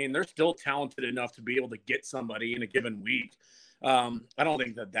talent. They're still talented enough to be able to get somebody in a given week. I don't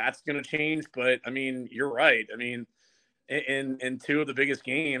think that that's going to change, but you're right. In 2 of the biggest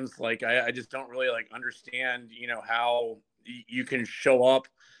games, I just don't really understand, how you can show up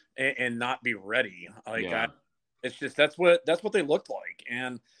and not be ready. It's just, that's what they looked like.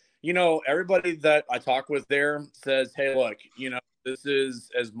 And, everybody that I talk with there says, hey, look, this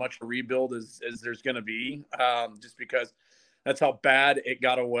is as much a rebuild as there's going to be, just because that's how bad it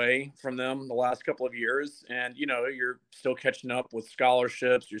got away from them the last couple of years. And, you're still catching up with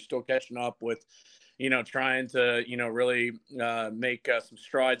scholarships. You're still catching up with, trying to, really make some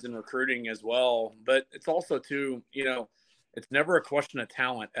strides in recruiting as well. But it's also, too, it's never a question of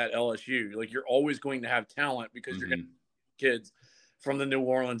talent at LSU. Like, you're always going to have talent because you're going to kids from the New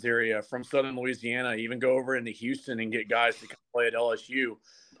Orleans area, from Southern Louisiana, even go over into Houston and get guys to come play at LSU.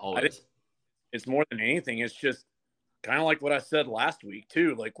 It's more than anything. It's just kind of like what I said last week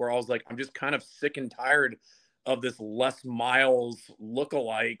too, like where I was like, I'm just kind of sick and tired of this Les Miles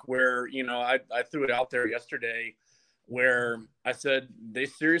lookalike where, I threw it out there yesterday where I said, they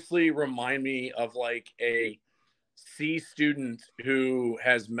seriously remind me of like a C student who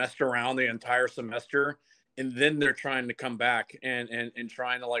has messed around the entire semester. And then they're trying to come back and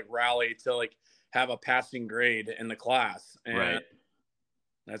trying to like rally to like have a passing grade in the class. And right.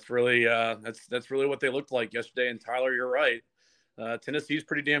 That's really that's really what they looked like yesterday. And Tyler, you're right. Tennessee's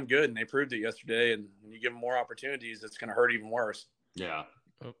pretty damn good, and they proved it yesterday. And when you give them more opportunities, it's going to hurt even worse. Yeah.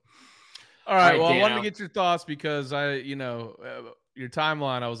 Oh. All right. Well, Dano, I wanted to get your thoughts because your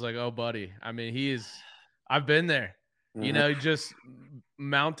timeline. I was like, oh, buddy. I mean, I've been there. Mm-hmm. Just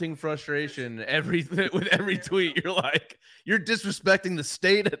mounting frustration with every tweet. You're like, you're disrespecting the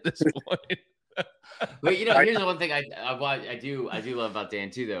state at this point. But here's the one thing I do love about Dan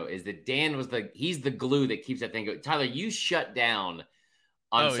too, though, is that Dan he's the glue that keeps that thing going. Tyler, you shut down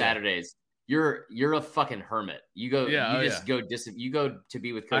on Saturdays. Yeah. You're a fucking hermit. You go. You go to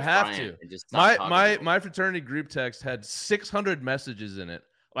be with Coach Bryant and just stop my fraternity group text had 600 messages in it.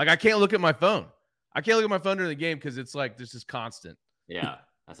 Like I can't look at my phone. I can't look at my phone during the game because it's like this is constant. Yeah,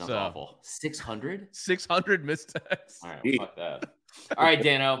 that sounds awful. 600? 600 missed texts. All right, fuck that. All right,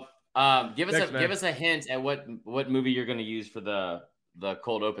 Dano. Give us a hint at what movie you're going to use for the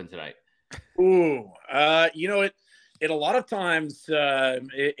cold open tonight. Ooh, it a lot of times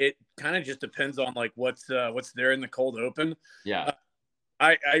it kind of just depends on like what's there in the cold open. Yeah.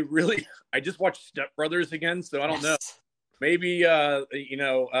 I just watched Step Brothers again, so I don't know. Maybe we're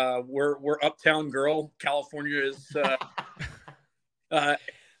Uptown Girl. California is.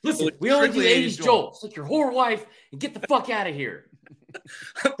 Listen, we only do 80s Joel. Take your whore wife and get the fuck out of here.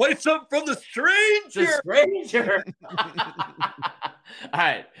 Play something from The Stranger. All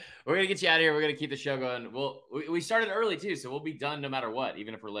right, we're gonna get you out of here. We're gonna keep the show going. We started early too, so we'll be done no matter what,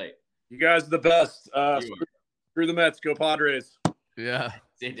 even if we're late. You guys are the best. Screw the Mets. Go Padres. Yeah.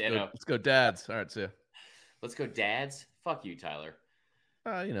 See you, Dano. Let's go Dads. All right, see ya. Let's go Dads. Fuck you, Tyler.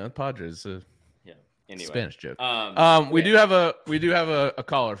 Padres. Yeah. Anyway, Spanish joke. We do have a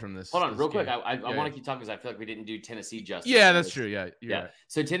caller from this. Hold on, real quick. I want to keep talking because I feel like we didn't do Tennessee justice. Yeah, that's true. Yeah, yeah. Right.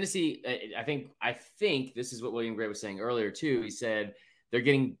 So Tennessee, I think this is what William Gray was saying earlier too. He said they're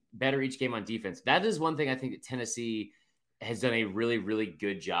getting better each game on defense. That is one thing I think that Tennessee has done a really, really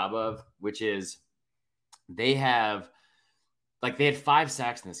good job of, which is they had 5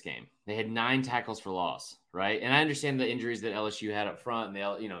 sacks in this game. They had 9 tackles for loss, right? And I understand the injuries that LSU had up front, and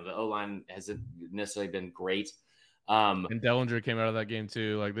the O-line hasn't necessarily been great. And Dellinger came out of that game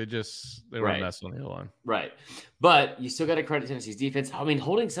too. Like they were a mess on the O-line, right? But you still got to credit Tennessee's defense. I mean,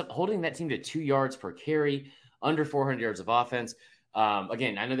 holding that team to 2 yards per carry, under 400 yards of offense.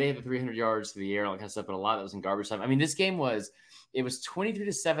 Again, I know they had the 300 yards through the air and all that kind of stuff, but a lot of that was in garbage time. I mean, this game was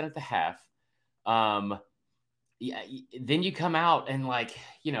 23-7 at the half. Yeah, then you come out and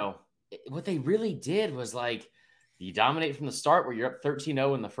what they really did was you dominate from the start where you're up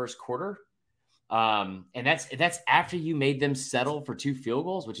 13-0 in the first quarter. And that's after you made them settle for 2 field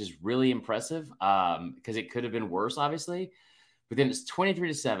goals, which is really impressive because it could have been worse, obviously. But then it's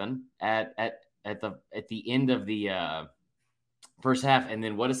 23-7 at the end of the first half. And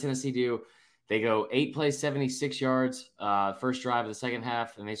then what does Tennessee do? They go 8 plays, 76 yards, first drive of the second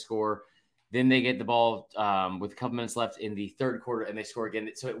half, and they score. Then they get the ball with a couple minutes left in the third quarter, and they score again.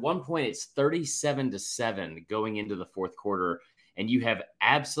 So at one point, it's 37-7 going into the fourth quarter, and you have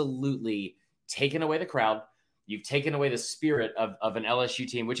absolutely taken away the crowd. You've taken away the spirit of an LSU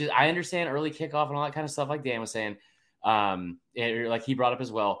team, which is, I understand, early kickoff and all that kind of stuff, like Dan was saying, and like he brought up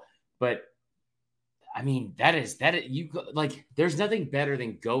as well. But I mean, there's nothing better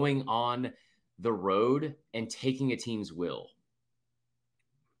than going on the road and taking a team's will.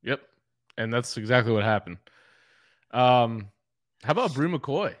 Yep. And that's exactly what happened. How about Brew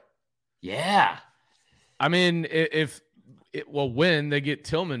McCoy? Yeah. I mean, when they get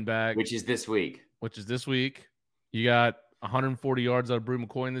Tillman back, which is this week, you got 140 yards out of Brew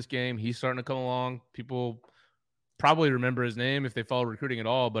McCoy in this game. He's starting to come along. People probably remember his name if they follow recruiting at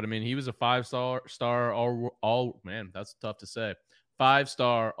all. But I mean, he was a 5-star all man. That's tough to say.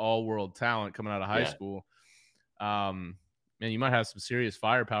 5-star all-world talent coming out of high school. Man, you might have some serious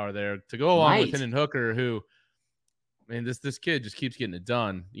firepower there to go along with Hendon Hooker, who, man, this kid just keeps getting it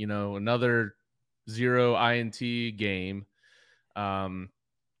done. You know, another 0 INT game.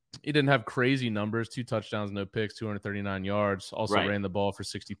 He didn't have crazy numbers, 2 touchdowns, no picks, 239 yards. Also ran the ball for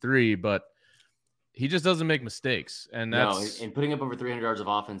 63, but he just doesn't make mistakes. And that's and putting up over 300 yards of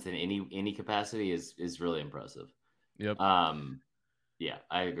offense in any capacity is really impressive. Yep. Yeah,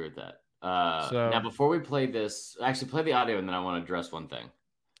 I agree with that. Now, before we play this, actually play the audio, and then I want to address one thing.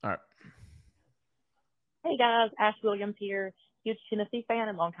 All right. Hey guys, Ash Williams here, huge Tennessee fan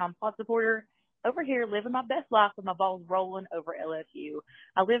and longtime pod supporter. Over here living my best life with my Vols rolling over LSU.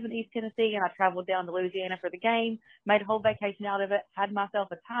 I live in East Tennessee and I traveled down to Louisiana for the game, made a whole vacation out of it, had myself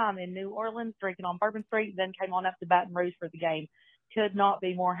a time in New Orleans drinking on Bourbon Street, then came on up to Baton Rouge for the game. Could not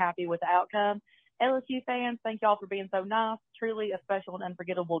be more happy with the outcome. LSU fans, thank y'all for being so nice. Truly a special and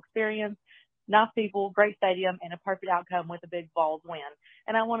unforgettable experience. Nice people, great stadium, and a perfect outcome with a big Vols win.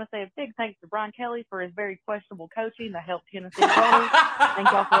 And I want to say a big thanks to Brian Kelly for his very questionable coaching that helped Tennessee roll.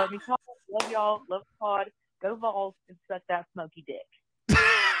 Thank y'all for letting me talk. Love y'all. Love the pod. Go Vols and suck that smoky dick.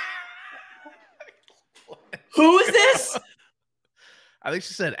 Who is this? I think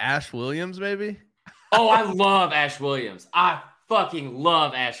she said Ash Williams, maybe. Oh, I love Ash Williams. I fucking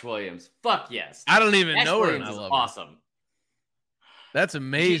love Ash Williams. Fuck yes. I don't even know her. Williams is awesome. That's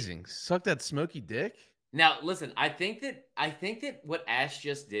amazing. Suck that smoky dick. Now, listen, I think that what Ash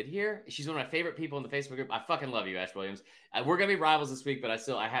just did here, she's one of my favorite people in the Facebook group. I fucking love you, Ash Williams. We're going to be rivals this week, but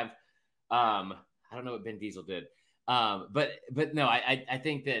I have, I don't know what Ben Diesel did. But no, I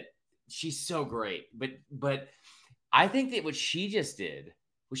think that she's so great. But I think that what she just did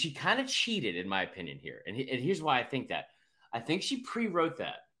was she kind of cheated, in my opinion, here. And here's why I think that. I think she pre-wrote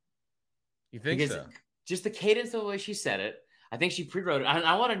that. You think so? Just the cadence of the way she said it. I think she pre-wrote it.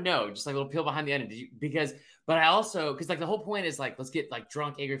 I want to know, just like a little peel behind the onion, but I also, because like the whole point is like, let's get like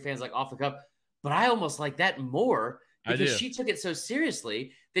drunk, angry fans like off the cup. But I almost like that more because she took it so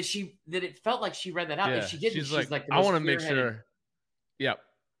seriously that it felt like she read that out. Yeah. If she didn't, she's like I want to make sure. Yeah.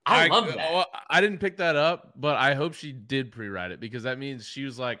 I love that. I didn't pick that up, but I hope she did pre-write it because that means she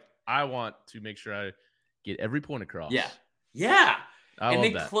was like, I want to make sure I get every point across. Yeah. Yeah. I and love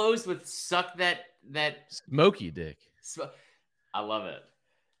they that. closed with suck that smoky dick. I love it.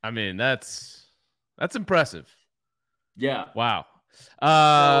 I mean, that's impressive. Yeah. Wow.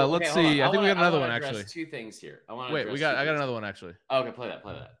 Let's see. I think we got another one actually. 2 things here. I got another one actually. Oh, okay, play that.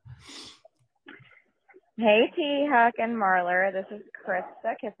 Hey, T Huck and Marler. This is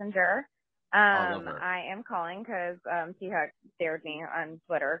Krista Kissinger. I am calling because T Huck dared me on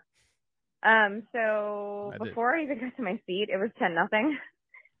Twitter. So before I even got to my seat, it was 10-0.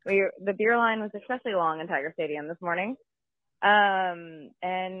 The beer line was especially long in Tiger Stadium this morning. And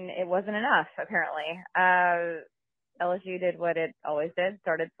it wasn't enough, apparently. LSU did what it always did,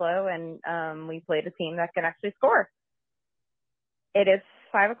 started slow, and we played a team that can actually score. It is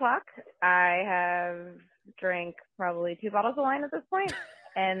 5 o'clock. I have drank probably 2 bottles of wine at this point,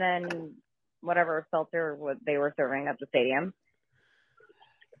 and then whatever seltzer they were serving at the stadium.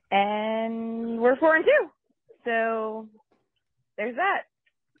 And we're 4-2. So there's that.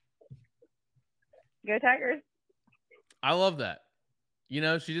 Go Tigers. I love that. You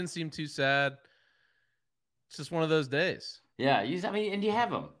know, she didn't seem too sad. It's just one of those days. Yeah, and you have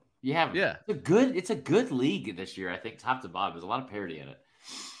them. Yeah, it's a good league this year. I think top to bottom, there's a lot of parity in it.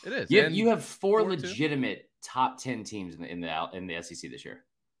 It is. You have 4 legitimate top 10 teams in the SEC this year.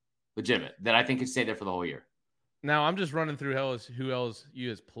 Legitimate that I think could stay there for the whole year. Now I'm just running through who LSU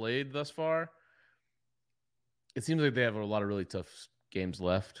has played thus far. It seems like they have a lot of really tough games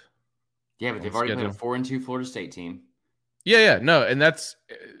left. Yeah, but they've already played a 4-2 Florida State team. Yeah, no, and that's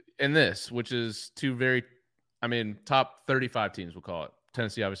in this, which is 2 very, top 35 teams, we'll call it.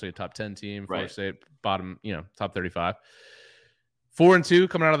 Tennessee, obviously a top 10 team. Florida State, bottom, top 35. 4-2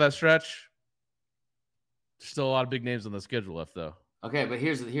 coming out of that stretch. Still a lot of big names on the schedule left, though. Okay, but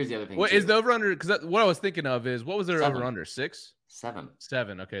here's the other thing. What is the over-under? Because what I was thinking of is, what was their over-under? 6? 7.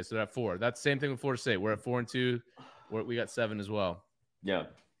 7. Okay, so they're at 4. That's the same thing with Florida State. We're at 4-2. We got 7 as well. Yeah.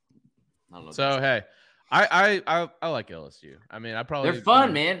 I don't know. So, hey, I like LSU. They're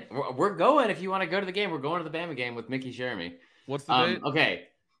fun, man. We're going. If you want to go to the game, we're going to the Bama game with Mickey Jeremy. What's the date? Okay,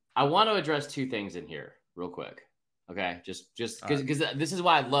 I want to address 2 things in here real quick. Okay, just because this is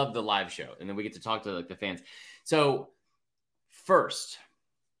why I love the live show, and then we get to talk to the fans. So first,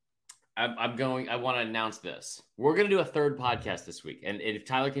 I want to announce this. We're going to do a 3rd podcast this week, and if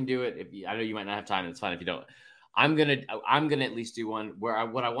Tyler can do it, I know you might not have time, it's fine if you don't. I'm gonna at least do one where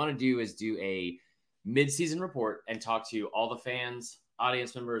what I want to do is do a mid-season report and talk to all the fans,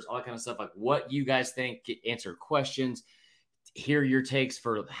 audience members, all that kind of stuff, like what you guys think, answer questions, hear your takes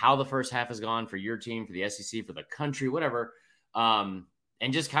for how the first half has gone for your team, for the SEC, for the country, whatever. And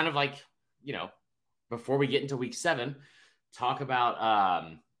just kind of like, before we get into week 7, talk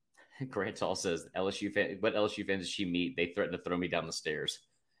about Grant Hall says LSU fan. What LSU fans does she meet? They threaten to throw me down the stairs.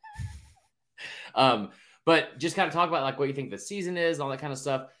 But just kind of talk about like what you think the season is, all that kind of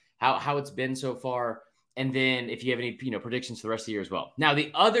stuff, how it's been so far, and then if you have any predictions for the rest of the year as well. Now,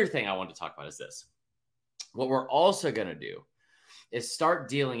 the other thing I want to talk about is this. What we're also going to do is start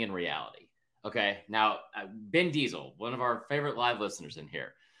dealing in reality. Okay. Now, Ben Diesel, one of our favorite live listeners in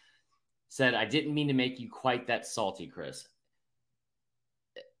here, said, I didn't mean to make you quite that salty, Chris.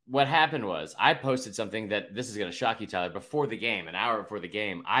 What happened was I posted something that this is going to shock you, Tyler, before the game, an hour before the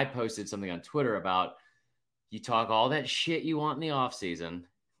game. I posted something on Twitter about you talk all that shit you want in the offseason,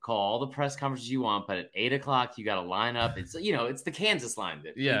 call all the press conferences you want, but at 8 o'clock, you got to line up. It's, it's the Kansas line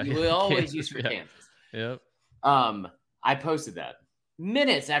that we always use for Kansas. Yep. I posted that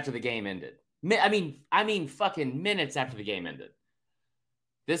minutes after the game ended. I mean, fucking minutes after the game ended.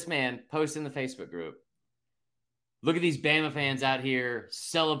 This man posted in the Facebook group, look at these Bama fans out here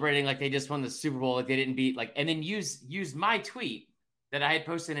celebrating like they just won the Super Bowl, like they didn't beat, like, and then use my tweet that I had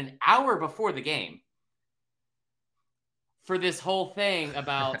posted an hour before the game for this whole thing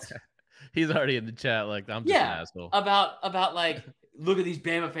about. He's already in the chat. Like, I'm just an asshole. About like, look at these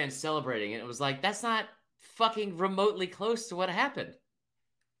Bama fans celebrating. And it was like, that's not fucking remotely close to what happened.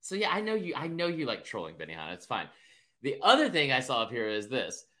 So yeah, I know you like trolling, Benihana. It's fine. The other thing I saw up here is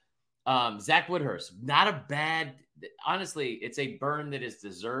this. Zach Woodhurst, not a bad, honestly, it's a burn that is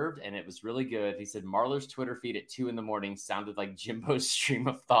deserved, and it was really good. He said Marler's Twitter feed at 2 a.m. sounded like Jimbo's stream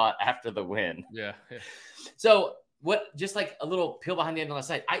of thought after the win. Yeah. So just like a little peel behind the end of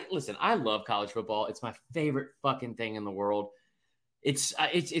last night. I love college football. It's my favorite fucking thing in the world. It's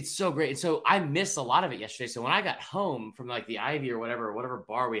so great. And so I missed a lot of it yesterday. So when I got home from like the Ivy or whatever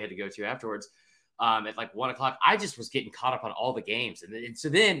bar we had to go to afterwards, at like 1 o'clock, I just was getting caught up on all the games. And so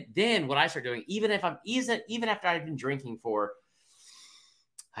then what I started doing, even after I'd been drinking for,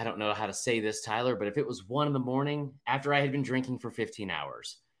 I don't know how to say this, Tyler, but if it was 1 a.m, after I had been drinking for 15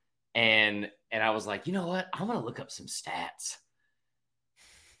 hours and I was like, you know what? I'm going to look up some stats.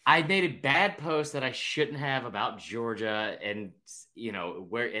 I made a bad post that I shouldn't have about Georgia and,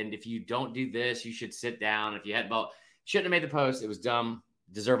 and if you don't do this, you should sit down. If you shouldn't have made the post. It was dumb.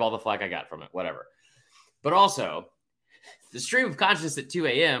 Deserve all the flack I got from it, whatever. But also, the stream of consciousness at 2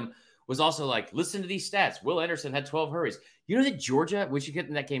 a.m. was also like, listen to these stats. Will Anderson had 12 hurries. You know that Georgia, we should get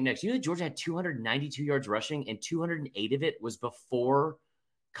in that game next. You know that Georgia had 292 yards rushing and 208 of it was before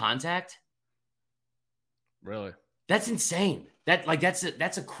contact? Really? That's insane. That's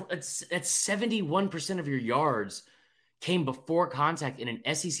 71% of your yards came before contact in an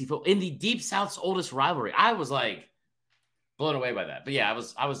SEC football, in the Deep South's oldest rivalry. I was like blown away by that. But yeah,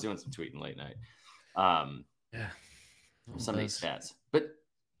 I was doing some tweeting late night. Some of these stats. But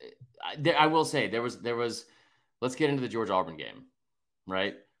I will say there was let's get into the Georgia Auburn game,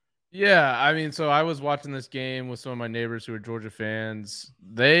 right? Yeah, I mean, so I was watching this game with some of my neighbors who are Georgia fans.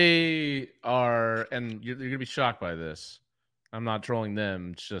 They are, and you're going to be shocked by this. I'm not trolling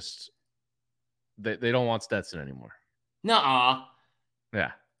them. It's just they don't want Stetson anymore. Nuh-uh.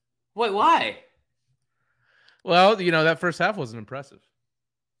 Yeah. Wait, why? Well, that first half wasn't impressive.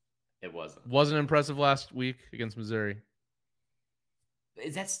 It wasn't. Wasn't impressive last week against Missouri.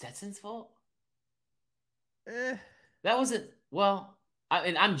 Is that Stetson's fault? That wasn't, well,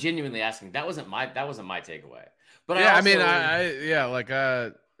 I'm genuinely asking. That wasn't my takeaway. But yeah,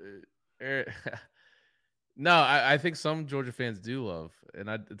 I think some Georgia fans do love, and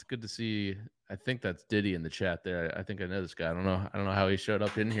it's good to see. I think that's Diddy in the chat there. I think I know this guy. I don't know how he showed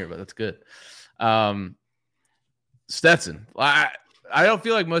up in here, but that's good. Stetson. I don't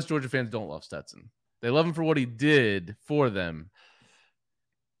feel like most Georgia fans don't love Stetson. They love him for what he did for them.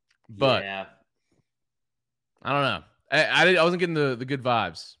 But yeah. I don't know. I wasn't getting the good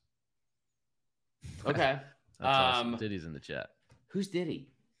vibes. Okay. That's awesome. Diddy's in the chat. Who's Diddy?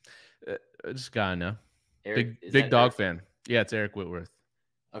 Just a guy I know. Eric, big dog fan. Yeah, it's Eric Whitworth.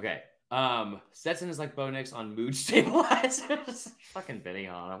 Okay. Stetson is like Bo Nix on mood stabilizers. Fucking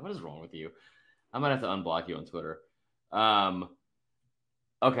Benihana. What is wrong with you? I might have to unblock you on Twitter.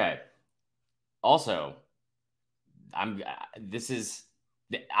 Okay. Also, I'm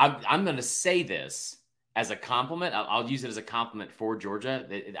going to say this as a compliment. I'll use it as a compliment for Georgia.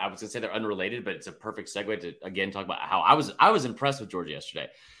 I was going to say they're unrelated, but it's a perfect segue to, again, talk about how I was impressed with Georgia yesterday.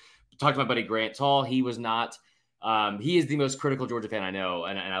 Talked to my buddy Grant Hall. He was not He is the most critical Georgia fan I know,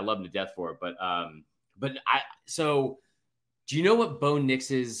 and I love him to death for it. So do you know what Bo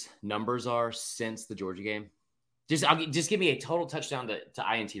Nix's numbers are since the Georgia game? Just give me a total touchdown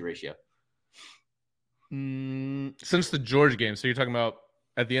to INT ratio. Since the Georgia game. So you're talking about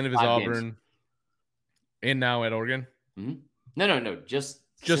at the end of his 5 Auburn games. And now at Oregon? Mm-hmm. No. Just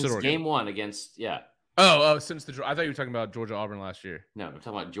at Oregon. Game 1 against, yeah. Oh, since I thought you were talking about Georgia Auburn last year. No, I'm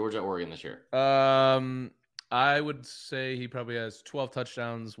talking about Georgia Oregon this year. I would say he probably has 12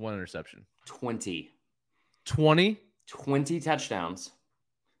 touchdowns, 1 interception. 20 touchdowns.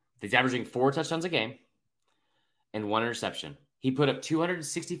 He's averaging 4 touchdowns a game and 1 interception. He put up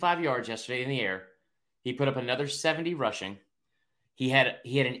 265 yards yesterday in the air. He put up another 70 rushing. He had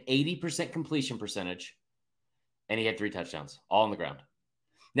an 80% completion percentage, and he had 3 touchdowns, all on the ground.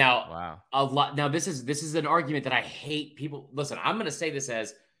 Now, wow. A lot. Now, this is an argument that I hate people. Listen, I'm going to say this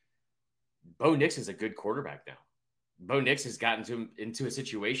as Bo Nix is a good quarterback now. Bo Nix has gotten into a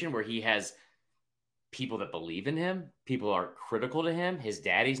situation where he has people that believe in him. People are critical to him. His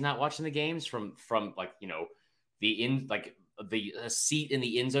daddy's not watching the games from like, you know, the seat in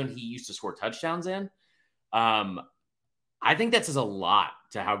the end zone he used to score touchdowns in. I think that says a lot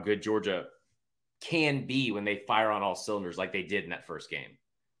to how good Georgia can be when they fire on all cylinders like they did in that first game.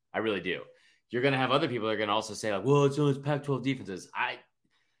 I really do. You're going to have other people that are going to also say, like, well, it's only Pac-12 defenses.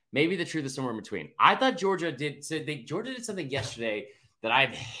 Maybe the truth is somewhere in between. I thought Georgia did something yesterday that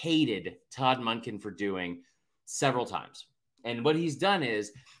I've hated Todd Monken for doing several times. And what he's done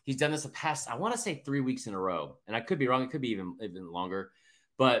is he's done this the past, I want to say 3 weeks in a row. And I could be wrong. It could be even longer.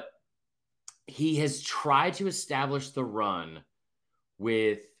 But he has tried to establish the run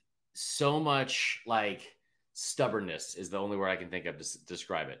with so much like stubbornness is the only word I can think of to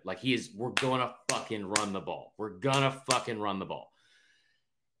describe it. Like we're going to fucking run the ball. We're going to fucking run the ball.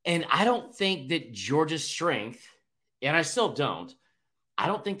 And I don't think that Georgia's strength, and I still don't, I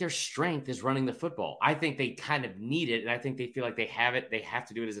don't think their strength is running the football. I think they kind of need it, and I think they feel like they have it. They have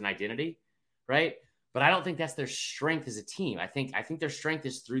to do it as an identity, right? But I don't think that's their strength as a team. I think their strength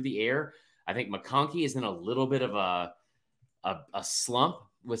is through the air. I think McConkey is in a little bit of a slump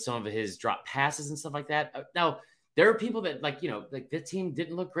with some of his drop passes and stuff like that. Now, there are people that, like, you know, like the team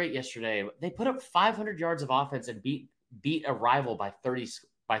didn't look great yesterday. They put up 500 yards of offense and beat a rival by 30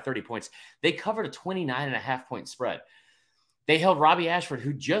 points. They covered a 29.5 point spread. They held Robbie Ashford,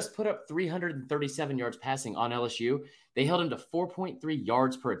 who just put up 337 yards passing on LSU. They held him to 4.3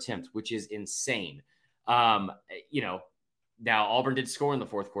 yards per attempt, which is insane. You know, now Auburn did score in the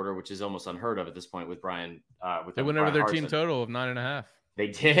fourth quarter, which is almost unheard of at this point with Brian. They went over their team total of 9.5. They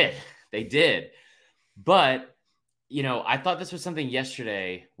did. But, you know, I thought this was something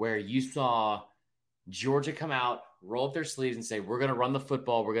yesterday where you saw Georgia come out, roll up their sleeves and say, we're going to run the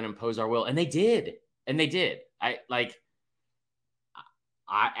football. We're going to impose our will. And they did.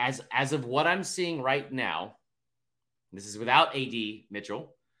 As of what I'm seeing right now, this is without AD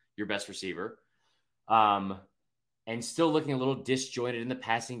Mitchell, your best receiver, and still looking a little disjointed in the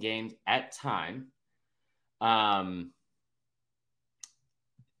passing game at time.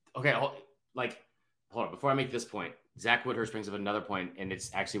 Okay, hold on. Before I make this point, Zach Woodhurst brings up another point, and it's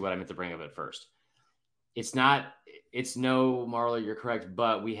actually what I meant to bring up at first. It's no, Marla, you're correct,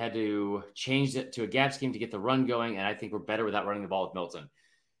 but we had to change it to a gap scheme to get the run going, and I think we're better without running the ball with Milton.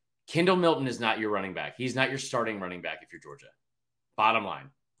 Kendall Milton is not your running back. He's not your starting running back if you're Georgia. Bottom line.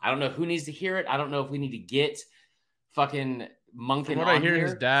 I don't know who needs to hear it. I don't know if we need to get fucking Monken From what on I hear, here.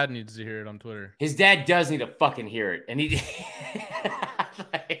 his dad needs to hear it on Twitter. His dad does need to fucking hear it. And he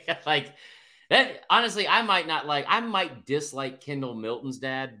like that. Honestly, I might dislike Kendall Milton's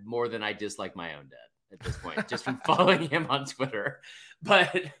dad more than I dislike my own dad at this point, just from following him on Twitter.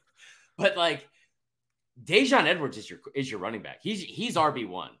 But like Dejon Edwards is your running back. He's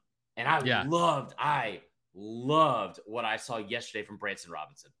RB1. And I loved what I saw yesterday from Branson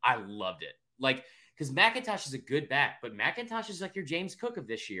Robinson. I loved it. Like, because McIntosh is a good back, but McIntosh is like your James Cook of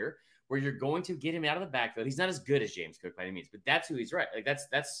this year, where you're going to get him out of the backfield. He's not as good as James Cook by any means, but that's who he's right. Like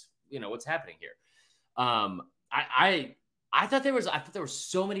that's you know what's happening here. I thought there were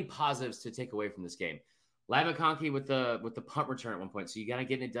so many positives to take away from this game. Ladd McConkey with the punt return at one point, so you got to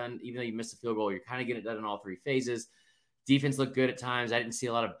get it done. Even though you missed the field goal, you're kind of getting it done in all 3 phases. Defense looked good at times. I didn't see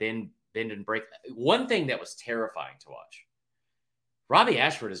a lot of bend and break. One thing that was terrifying to watch, Robbie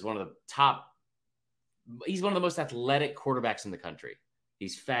Ashford is one of the most athletic quarterbacks in the country.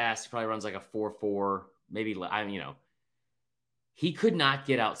 He's fast. He probably runs like a 4.4, maybe. He could not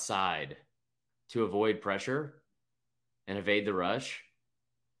get outside to avoid pressure and evade the rush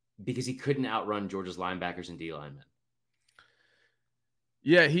because he couldn't outrun Georgia's linebackers and D linemen.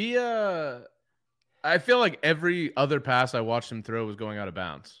 Yeah, I feel like every other pass I watched him throw was going out of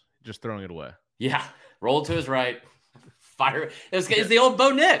bounds, just throwing it away. Yeah, roll to his right, fire. It's the old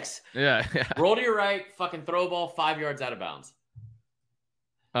Bo Nix. Yeah. Roll to your right, fucking throw a ball 5 yards out of bounds.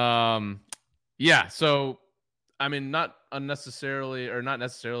 Yeah. So, I mean, not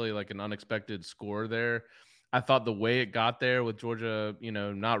necessarily like an unexpected score there. I thought the way it got there with Georgia,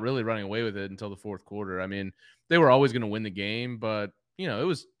 not really running away with it until the fourth quarter. I mean, they were always going to win the game, but it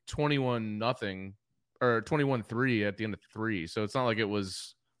was 21-0 or 21-3 at the end of 3. So it's not like it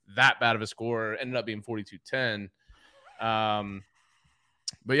was that bad of a score. It ended up being 42-10.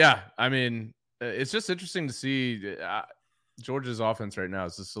 But yeah, I mean, it's just interesting to see Georgia's offense right now.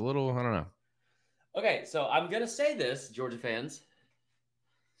 It's just a little, I don't know. Okay, so I'm going to say this, Georgia fans.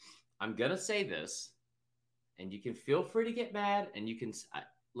 I'm going to say this, and you can feel free to get mad, and you can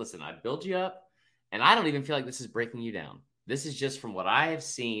listen, I build you up, and I don't even feel like this is breaking you down. This is just from what I have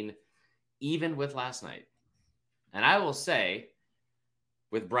seen, even with last night. And I will say,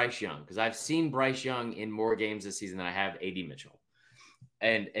 with Bryce Young, because I've seen Bryce Young in more games this season than I have A.D. Mitchell.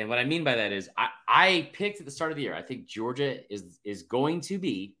 And what I mean by that is I picked at the start of the year, I think Georgia is going to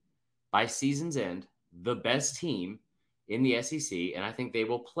be, by season's end, the best team in the SEC, and I think they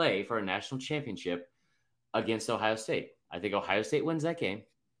will play for a national championship against Ohio State. I think Ohio State wins that game.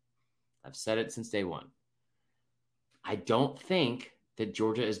 I've said it since day one. I don't think that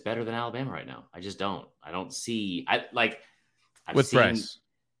Georgia is better than Alabama right now. I just don't. I don't see. Bryce.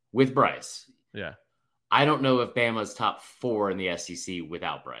 With Bryce. Yeah. I don't know if Bama's top 4 in the SEC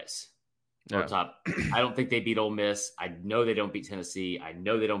without Bryce. Or top. I don't think they beat Ole Miss. I know they don't beat Tennessee. I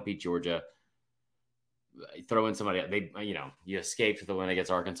know they don't beat Georgia. Throw in somebody. You escaped with the win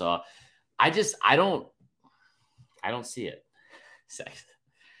against Arkansas. I don't see it.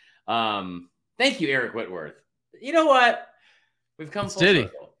 Thank you, Eric Whitworth. You know what? We've come full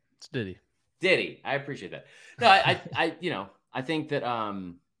circle. It's Diddy. Diddy. I appreciate that. No, I think that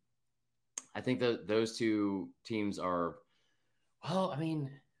I think that those two teams are, well, I mean,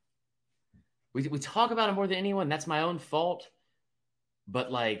 we talk about it more than anyone. That's my own fault.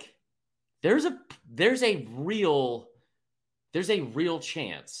 But like, there's a real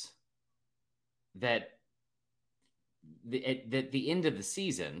chance that at the end of the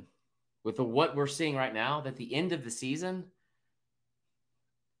season, with what we're seeing right now, that the end of the season,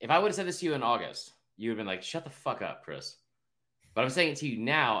 if I would have said this to you in August, you would have been like, shut the fuck up, Chris. But I'm saying it to you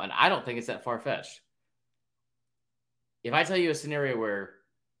now, and I don't think it's that far-fetched. If I tell you a scenario where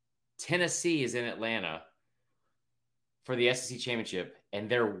Tennessee is in Atlanta for the SEC championship, and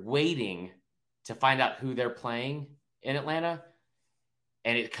they're waiting to find out who they're playing in Atlanta,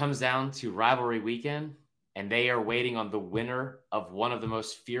 and it comes down to rivalry weekend, and they are waiting on the winner of one of the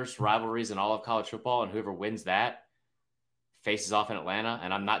most fierce rivalries in all of college football, and whoever wins that faces off in Atlanta.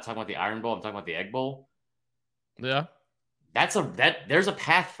 And I'm not talking about the Iron Bowl, I'm talking about the Egg Bowl. Yeah. There's a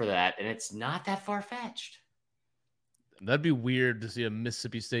path for that, and it's not that far-fetched. That'd be weird to see a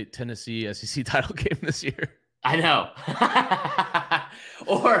Mississippi State Tennessee SEC title game this year. I know.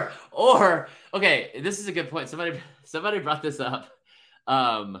 or okay, this is a good point. Somebody brought this up.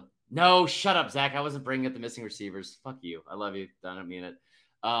 No, shut up, Zach. I wasn't bringing up the missing receivers. Fuck you. I love you. I don't mean it.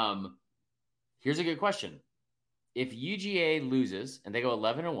 Here's a good question. If UGA loses and they go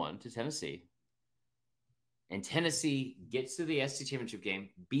 11-1 to Tennessee, and Tennessee gets to the SEC championship game,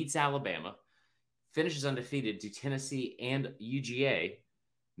 beats Alabama, finishes undefeated, do Tennessee and UGA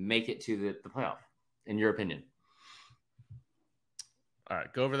make it to the playoff, in your opinion? All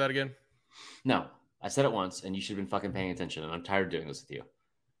right, go over that again. No, I said it once, and you should have been fucking paying attention, and I'm tired of doing this with you.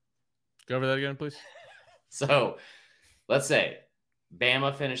 Go over that again, please. So, let's say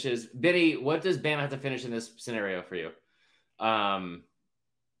Bama finishes. Biddy, what does Bama have to finish in this scenario for you?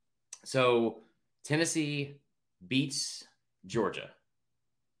 So Tennessee beats Georgia,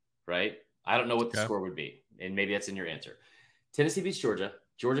 right? I don't know what the score would be, and maybe that's in your answer. Tennessee beats Georgia.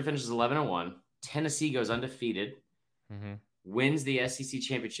 Georgia finishes 11-1. Tennessee goes undefeated, wins the SEC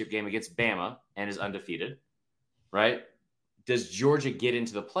championship game against Bama, and is undefeated, right? Does Georgia get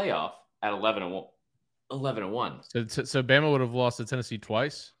into the playoff at 11-1? So Bama would have lost to Tennessee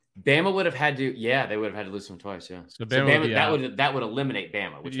twice? Bama would have had to, they would have had to lose them twice, yeah. So Bama that would eliminate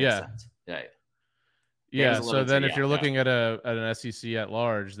Bama, which makes sense. Yeah. Yeah, so then if you're looking at an SEC at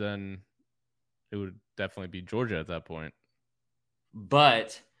large, then it would definitely be Georgia at that point.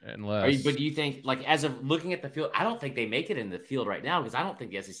 But do you think, like, as of looking at the field, I don't think they make it in the field right now because I don't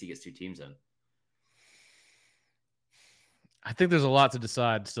think the SEC gets 2 teams in. I think there's a lot to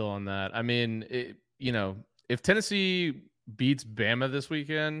decide still on that. I mean, if Tennessee beats Bama this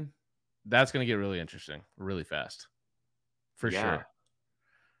weekend, that's going to get really interesting really fast. For sure.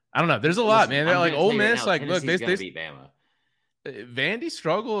 I don't know. There's a lot, man. They're like Ole Miss. Like, look, they beat Bama. Vandy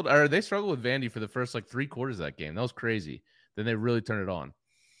struggled, or they struggled with Vandy for the first like 3 quarters of that game. That was crazy. Then they really turned it on.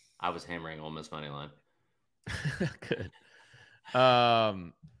 I was hammering Ole Miss money line. Good.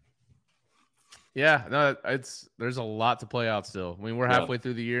 Yeah, no, there's a lot to play out still. I mean, we're halfway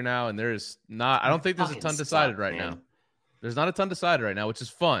through the year now, and there's not. I don't think there's a ton decided right now. There's not a ton decided right now, which is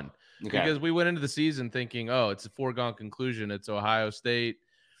fun because we went into the season thinking, oh, it's a foregone conclusion. It's Ohio State.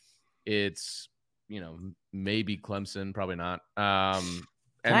 It's maybe Clemson, probably not.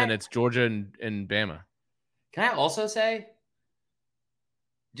 Then it's Georgia and Bama. Can I also say,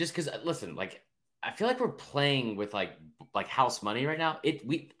 just because listen, like I feel like we're playing with like house money right now.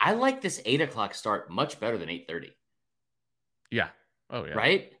 I like this 8:00 start much better than 8:30. Yeah. Oh yeah.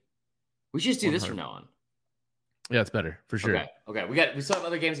 Right. We should just do 100. this from now on. Yeah, it's better for sure. Okay. We still have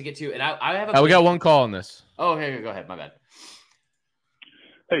other games to get to, and I have. We got one call on this. Oh, okay. Go ahead. My bad.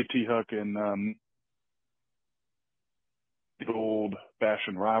 Hey, T-Huck, and the old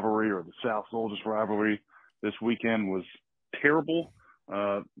fashioned rivalry or the South's oldest rivalry this weekend was terrible.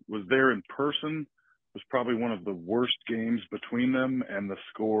 Was there in person. Was probably one of the worst games between them, and the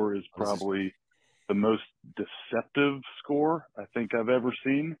score is probably the most deceptive score I think I've ever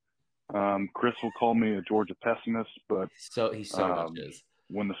seen. Chris will call me a Georgia pessimist, but he so much is.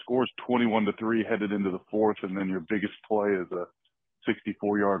 When the score's 21-3 headed into the fourth, and then your biggest play is a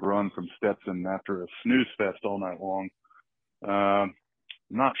 64-yard run from Stetson after a snooze fest all night long.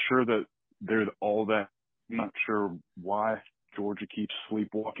 Not sure that they're all that. I'm not sure why Georgia keeps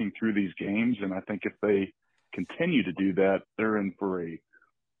sleepwalking through these games, and I think if they continue to do that, they're in for a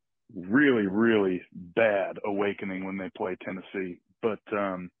really, really bad awakening when they play Tennessee. But,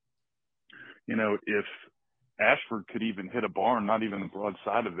 if Ashford could even hit a barn, not even the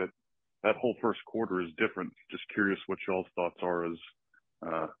broadside of it, that whole first quarter is different. Just curious what y'all's thoughts are as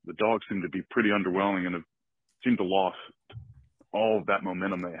the Dogs seem to be pretty underwhelming and have seemed to lost all of that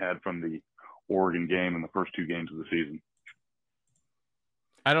momentum they had from the Oregon game in the first 2 games of the season.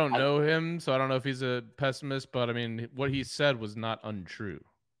 I don't know him, so I don't know if he's a pessimist, but I mean, what he said was not untrue.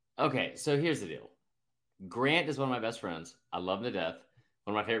 Okay, so here's the deal. Grant is one of my best friends. I love him to death.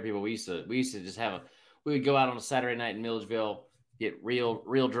 One of my favorite people. We used to just we would go out on a Saturday night in Milledgeville, get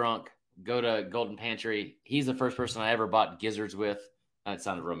real drunk, go to Golden Pantry. He's the first person I ever bought gizzards with. That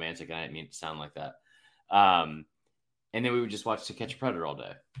sounded romantic, and I didn't mean it to sound like that. And then we would just watch To Catch a Predator all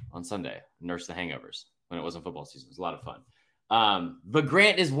day on Sunday, nurse the hangovers when it wasn't football season. It was a lot of fun. But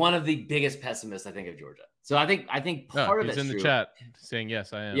Grant is one of the biggest pessimists, I think, of Georgia. So I think part of it's that's in the true. chat saying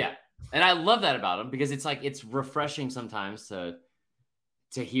yes, I am. Yeah, and I love that about him because it's refreshing sometimes to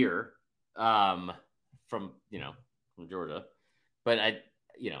hear from Georgia. But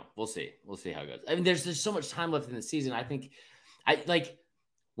we'll see how it goes. I mean, there's so much time left in the season. I think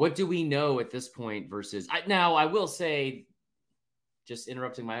what do we know at this point versus now I will say, just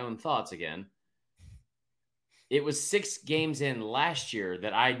interrupting my own thoughts again. It was 6 games in last year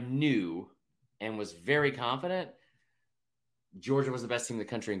that I knew and was very confident Georgia was the best team in the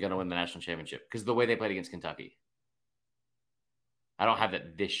country and going to win the national championship because of the way they played against Kentucky. I don't have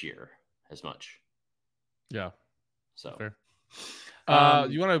that this year as much. Yeah. So fair.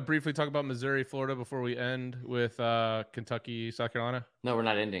 You want to briefly talk about Missouri, Florida before we end with Kentucky, South Carolina? No, we're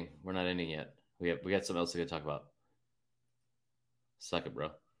not ending. We're not ending yet. We got something else to go talk about. Suck it,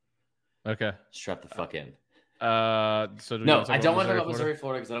 bro. Okay. Strap the fuck in. I don't want to talk about Missouri,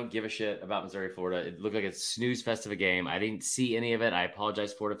 Florida because I don't give a shit about Missouri, Florida. It looked like a snooze fest of a game. I didn't see any of it. I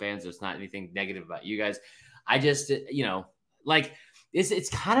apologize, Florida fans. There's not anything negative about you guys. I just, it's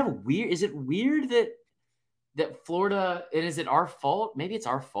kind of weird. Is it weird that Florida, and is it our fault? Maybe it's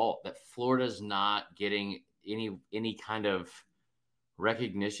our fault that Florida's not getting any kind of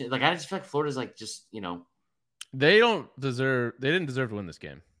recognition. Like, I just feel like Florida's they didn't deserve to win this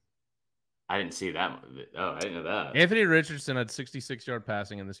game. I didn't see that. Oh, I didn't know that. Anthony Richardson had 66-yard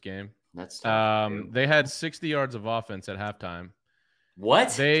passing in this game. That's tough, they had 60 yards of offense at halftime. What?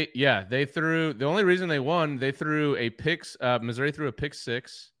 They threw. The only reason they won, they threw a pick. Missouri threw a pick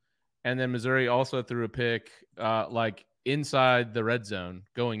 6, and then Missouri also threw a pick inside the red zone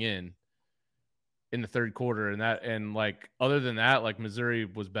going in the third quarter, and other than that, Missouri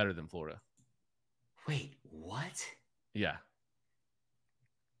was better than Florida. Wait, what? Yeah.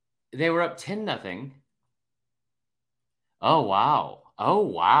 They were up 10-0. Oh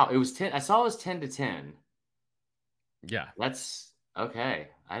wow! It was 10. I saw it was 10-10. Yeah, that's okay.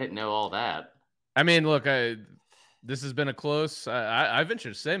 I didn't know all that. I mean, look, this has been a close. I venture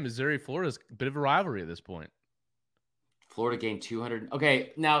to say Missouri, Florida is a bit of a rivalry at this point. Florida gained 200.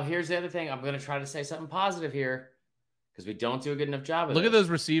 Okay, now here's the other thing. I'm going to try to say something positive here. because we don't do a good enough job of Look at this. those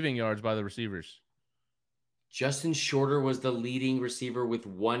receiving yards by the receivers. Justin Shorter was the leading receiver with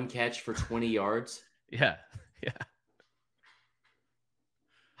 1 catch for 20 yards. Yeah.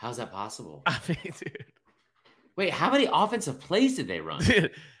 How's that possible? I mean, dude. Wait, how many offensive plays did they run?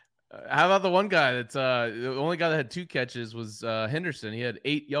 Dude, how about the one guy that's the only guy that had 2 catches was Henderson. He had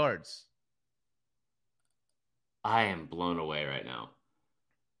 8 yards. I am blown away right now.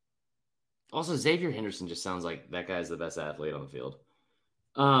 Also, Xavier Henderson just sounds like that guy's the best athlete on the field.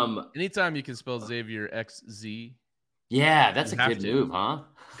 Anytime you can spell Xavier XZ. Yeah, that's a good move, huh?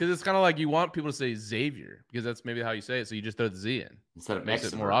 Because it's kind of like you want people to say Xavier because that's maybe how you say it. So you just throw the Z in instead of makes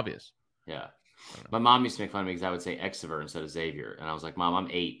Exeter. it more obvious. Yeah. My mom used to make fun of me because I would say Exeter instead of Xavier, and I was like, "Mom, I'm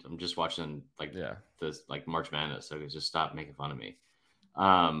 8. I'm just watching this March Madness, so just stop making fun of me."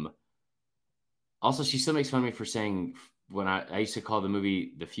 Also, she still makes fun of me for saying when I used to call the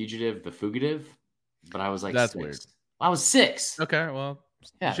movie The Fugitive, The Fugitive, but I was like, that's 6. weird. I was 6. Okay, well,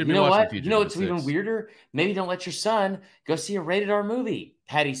 yeah. You know what? You know what's even weirder? Maybe don't let your son go see a rated R movie.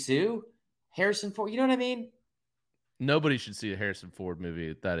 Patty Sue, Harrison Ford. You know what I mean? Nobody should see a Harrison Ford movie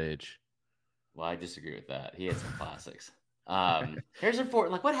at that age. Well, I disagree with that. He had some classics. Harrison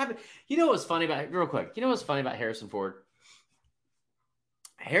Ford, like what happened? You know what's funny about real quick? You know what's funny about Harrison Ford?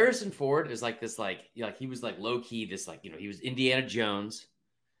 Harrison Ford is like this, like he was like low key, this like he was Indiana Jones.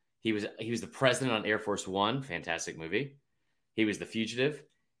 He was the president on Air Force One, fantastic movie. He was the fugitive.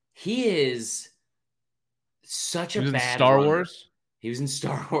 He is such a bad Star runner. Wars. He was in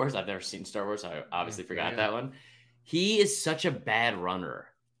Star Wars. I've never seen Star Wars. I obviously forgot that one. He is such a bad runner.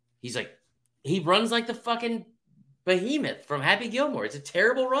 He's like, he runs like the fucking behemoth from Happy Gilmore. It's a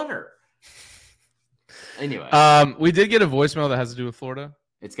terrible runner. Anyway. We did get a voicemail that has to do with Florida.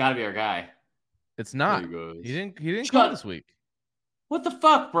 It's got to be our guy. It's not. He didn't call this week. What the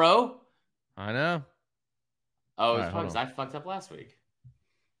fuck, bro? I know. Oh, it's probably because I fucked up last week.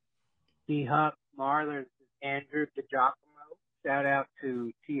 T-Huck, Marlins, Andrew DeGiacomo. Shout out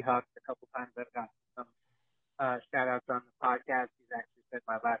to T-Huck a couple times. I've got some shout outs on the podcast. He's actually said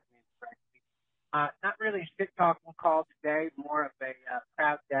my last name correctly. Not really a shit talking call today, more of a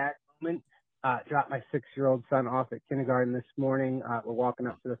proud dad moment. Dropped my 6-year-old son off at kindergarten this morning. We're walking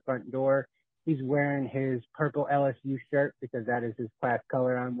up to the front door. He's wearing his purple LSU shirt because that is his class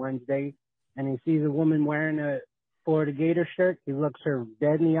color on Wednesday. And he sees a woman wearing a Florida Gator shirt. He looks her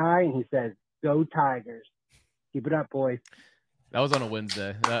dead in the eye and he says, "Go Tigers." Keep it up, boys. That was on a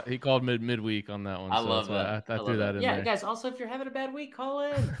Wednesday. He called midweek on that one. I love that. I threw that in there. Yeah, guys. Also, if you're having a bad week, call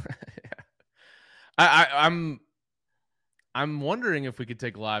in. I'm wondering if we could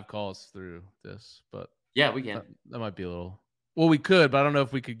take live calls through this, but yeah, we can. That might be a little. Well, we could, but I don't know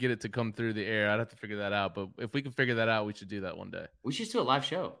if we could get it to come through the air. I'd have to figure that out. But if we can figure that out, we should do that one day. We should do a live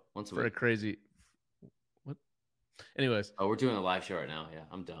show once a week. For a crazy. What? Anyways. Oh, we're doing a live show right now. Yeah,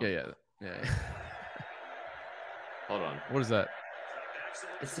 I'm done. Yeah. Hold on. What is that?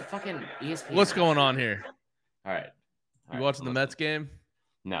 It's the fucking ESPN. What's going on here? All right. You watching the Mets game?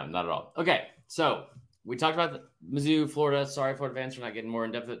 No, not at all. Okay, so we talked about Mizzou, Florida. Sorry, Florida fans, for not getting more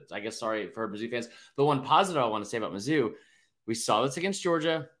in depth. I guess sorry for Mizzou fans. The one positive I want to say about Mizzou, we saw this against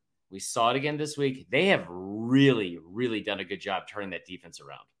Georgia. We saw it again this week. They have really, really done a good job turning that defense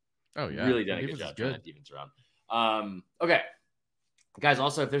around. Oh yeah, really done a good job turning that defense around. Okay, guys.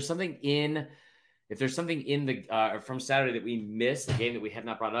 Also, if there's something in the from Saturday that we missed, the game that we have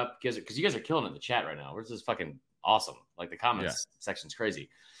not brought up, because you guys are killing it in the chat right now. We're just fucking awesome. Like the comments section's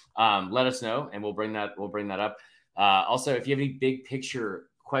crazy. Let us know, and we'll bring that up. Also, if you have any big picture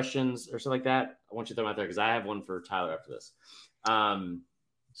questions or something like that, I want you to throw them out there because I have one for Tyler after this.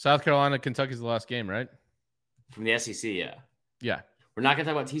 South Carolina, Kentucky's the last game, right? From the SEC, yeah. We're not going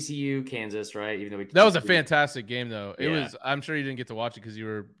to talk about TCU, Kansas, right? Even though that was a fantastic game, though. It was. I'm sure you didn't get to watch it because you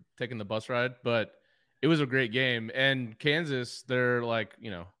were taking the bus ride, but it was a great game. And Kansas, they're like,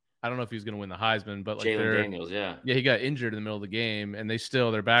 I don't know if he was going to win the Heisman, but like Jalen Daniels, yeah, he got injured in the middle of the game, and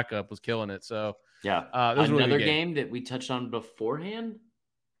their backup was killing it. So yeah, was another really game that we touched on beforehand.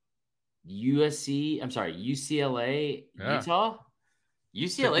 UCLA, Utah.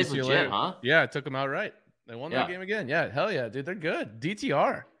 UCLA's legit, huh? Yeah, it took them out right. They won that game again. Yeah, hell yeah, dude, they're good.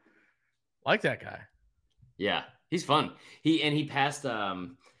 DTR, like that guy. Yeah, he's fun. He passed. I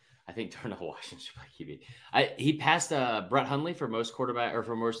think Darnell Washington should play QB. He passed Brett Hundley for most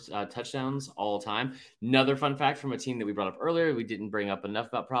touchdowns all time. Another fun fact from a team that we brought up earlier, we didn't bring up enough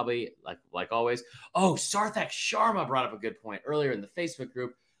about, probably like always. Oh, Sarthak Sharma brought up a good point earlier in the Facebook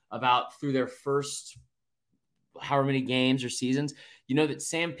group about through their first however many games or seasons. You know that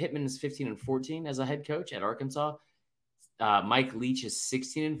Sam Pittman is 15-14 as a head coach at Arkansas. Mike Leach is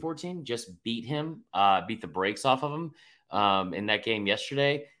 16-14, just beat him, beat the brakes off of him in that game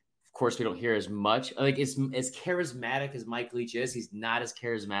yesterday. Of course, we don't hear as much. Like, as charismatic as Mike Leach is, he's not as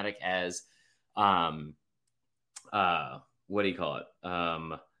charismatic as what do you call it?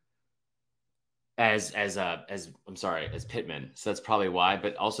 As Pittman. So that's probably why.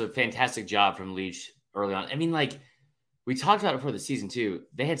 But also, fantastic job from Leach early on. I mean, like, we talked about it before the season too.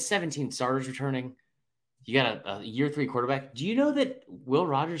 They had 17 starters returning. You got a year 3 quarterback. Do you know that Will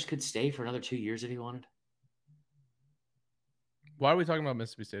Rogers could stay for another 2 years if he wanted? Why are we talking about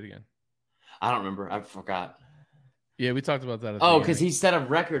Mississippi State again? I don't remember. I forgot. Yeah, we talked about that. Oh, because he set a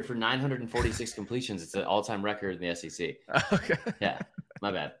record for 946 completions. It's an all-time record in the SEC. Okay. Yeah,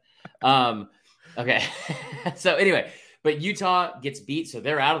 my bad. Okay. So anyway, but Utah gets beat, so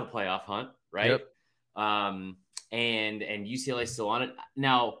they're out of the playoff hunt, right? Yep. And UCLA's still on it.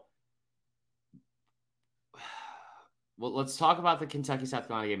 Now, well, let's talk about the Kentucky-South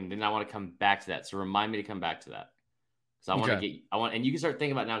Carolina game, and then I want to come back to that. So remind me to come back to that. Because and you can start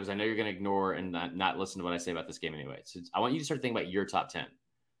thinking about it now, because I know you're going to ignore and not listen to what I say about this game anyway. So I want you to start thinking about your top 10.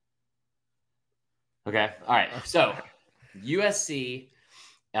 Okay. All right. So USC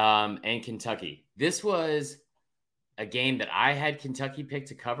and Kentucky. This was a game that I had Kentucky picked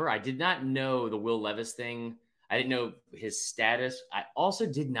to cover. I did not know the Will Levis thing. I didn't know his status. I also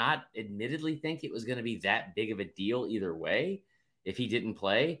did not admittedly think it was going to be that big of a deal either way if he didn't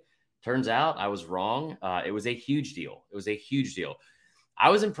play. Turns out I was wrong. It was a huge deal. I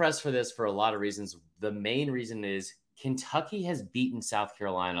was impressed for this for a lot of reasons. The main reason is Kentucky has beaten South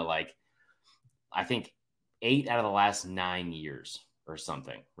Carolina, like, I think 8 out of the last 9 years or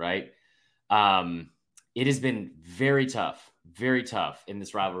something, right? It has been very tough in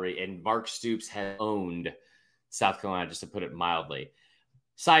this rivalry. And Mark Stoops has owned South Carolina, just to put it mildly.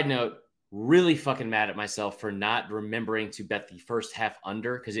 Side note, really fucking mad at myself for not remembering to bet the first half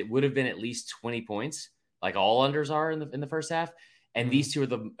under, because it would have been at least 20 points, like all unders are in the first half. And these two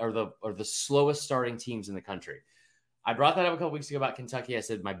are the slowest starting teams in the country. I brought that up a couple weeks ago about Kentucky. I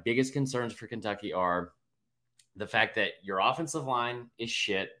said my biggest concerns for Kentucky are the fact that your offensive line is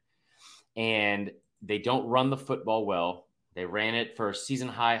shit and they don't run the football well. They ran it for a season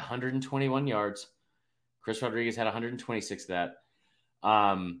high 121 yards. Chris Rodriguez had 126 of that.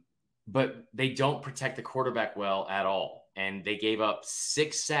 But they don't protect the quarterback well at all. And they gave up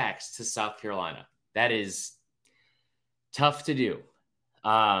 6 sacks to South Carolina. That is tough to do.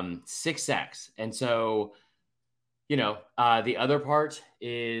 6 sacks. And so, the other part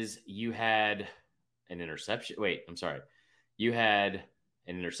is you had an interception. Wait, I'm sorry. You had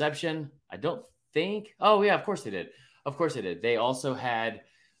an interception. I don't think. Oh, yeah, of course they did. They also had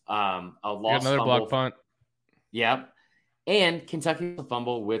a lost another fumble. block punt. Yeah. And Kentucky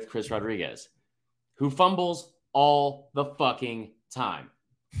fumble with Chris Rodriguez, who fumbles all the fucking time.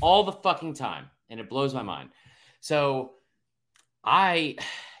 And it blows my mind. So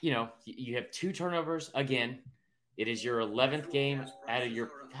you have 2 turnovers. Again, it is your 11th game out of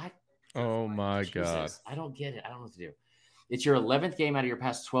your God. Oh my Jesus, God. I don't get it. I don't know what to do. It's your 11th game out of your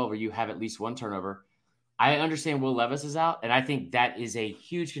past 12 where you have at least 1 turnover. I understand Will Levis is out, and I think that is a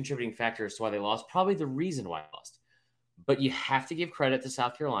huge contributing factor as to why they lost, probably the reason why they lost. But you have to give credit to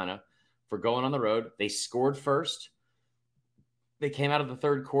South Carolina for going on the road. They scored first. They came out of the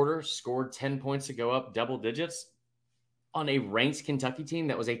third quarter, scored 10 points to go up double digits on a ranked Kentucky team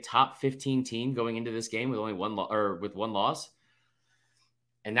that was a top 15 team going into this game with only one loss.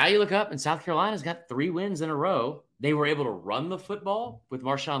 And now you look up, and South Carolina's got 3 wins in a row. They were able to run the football with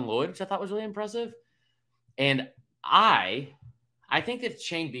Marshawn Lloyd, which I thought was really impressive. And I think that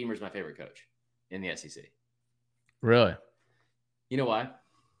Shane Beamer is my favorite coach in the SEC. Really? You know why?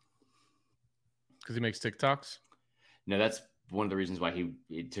 Because he makes TikToks? No, that's one of the reasons why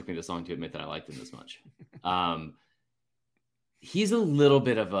it took me this long to admit that I liked him this much. He's a little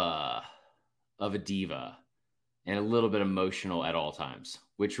bit of a diva and a little bit emotional at all times,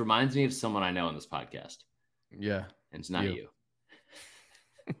 which reminds me of someone I know on this podcast. Yeah. And it's not you.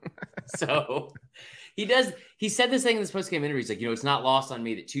 So he said this thing in this post-game interview. He's like, it's not lost on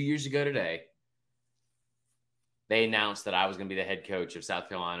me that 2 years ago today, they announced that I was going to be the head coach of South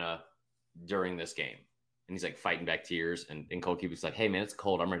Carolina during this game. And he's like fighting back tears. And Cole Cubick's like, hey, man, it's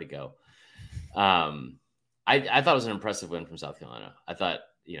cold. I'm ready to go. I thought it was an impressive win from South Carolina. I thought,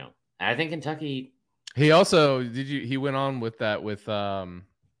 and I think Kentucky. He also, he went on with that with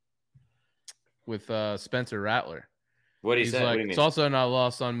Spencer Rattler. What he said? Like, what do you mean? It's also not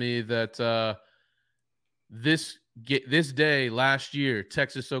lost on me that this day last year,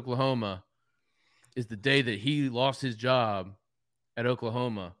 Texas, Oklahoma, is the day that he lost his job at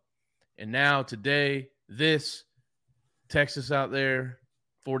Oklahoma. And now today, this Texas out there,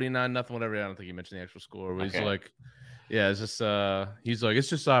 49-0, whatever. I don't think he mentioned the actual score. But he's like, yeah, it's just he's like, it's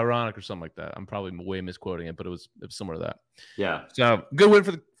just ironic or something like that. I'm probably way misquoting it, but it was similar to that. Yeah. So good win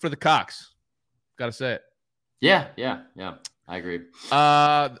for the Cox. Gotta say it. Yeah. I agree.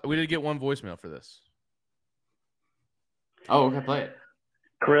 We did get one voicemail for this. Oh, okay, play it.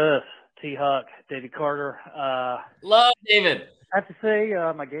 Chris, T-Huck, David Carter. Love David. I have to say,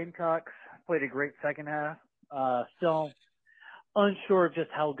 my Gamecocks played a great second half. Still unsure of just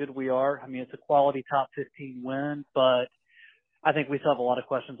how good we are. I mean, it's a quality top 15 win, but I think we still have a lot of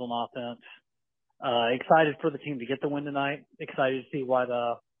questions on offense. Excited for the team to get the win tonight. Excited to see what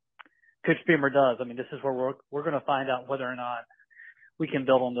Coach Beamer does. I mean, this is where we're going to find out whether or not we can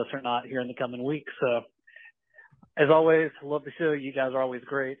build on this or not here in the coming weeks. So, as always, love the show. You guys are always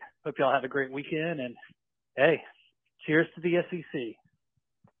great. Hope y'all have a great weekend. And, hey, cheers to the SEC.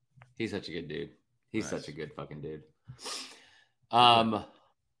 He's such a good dude. He's such a good fucking dude.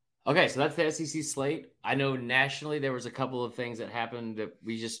 Okay, so that's the SEC slate. I know nationally there was a couple of things that happened that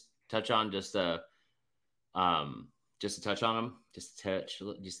we just touch on, just to touch on them, just a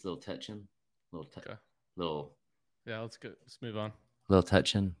little touching, little. Yeah, let's go. Let's move on. Little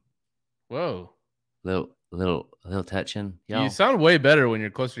touching. Whoa. Little touching. You sound way better when you're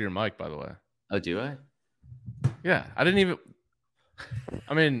closer to your mic, by the way. Oh, do I? Yeah, I didn't even.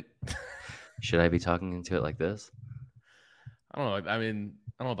 I mean, should I be talking into it like this? I don't know. I mean,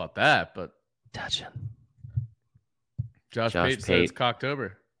 I don't know about that, but touching. Josh Pate said it's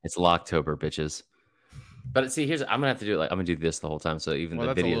Cocktober. It's Locktober, bitches. But see, I'm gonna have to do it. Like I'm gonna do this the whole time, so even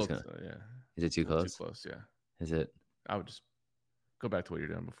the video is gonna. Yeah. Is it too close? Too close. Yeah. Is it? I would just go back to what you're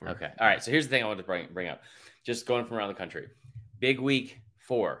doing before. Okay. All right. So here's the thing I wanted to bring up. Just going from around the country. Big week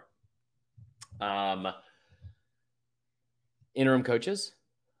 4. Interim coaches.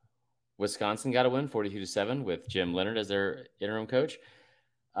 Wisconsin got a win 42-7 with Jim Leonard as their interim coach.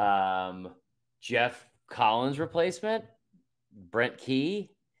 Jeff Collins' replacement, Brent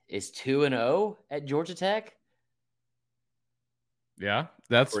Key, is 2-0 at Georgia Tech. Yeah,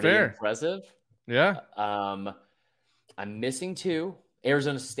 that's pretty fair. Impressive. Yeah. I'm missing 2.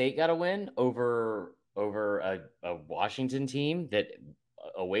 Arizona State got a win over a Washington team that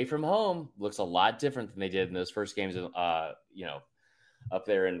away from home looks a lot different than they did in those first games of up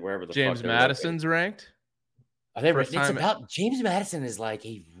there and wherever the James fuck Madison's ranked. Are they? It's about James Madison is like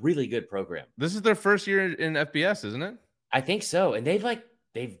a really good program. This is their first year in FBS, isn't it? I think so. And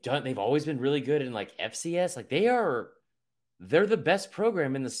they've always been really good in like FCS. Like they're the best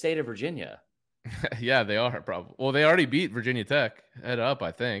program in the state of Virginia. Yeah, they are probably. Well, they already beat Virginia Tech head up,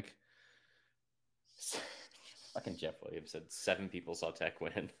 I think. Fucking Jeff Williams said 7 people saw Tech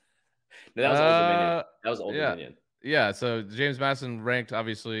win. No, that was Old Dominion. That was Old Dominion. Yeah, so James Madison ranked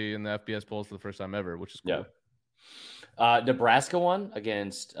obviously in the FBS polls for the first time ever, which is cool. Yeah. Nebraska won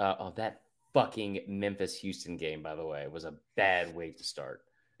against that fucking Memphis Houston game, by the way. It was a bad way to start.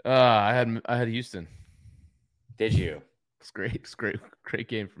 I had Houston. Did you? It's great. It's great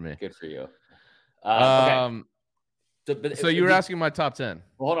game for me. Good for you. Okay. Okay. So you were asking my top 10.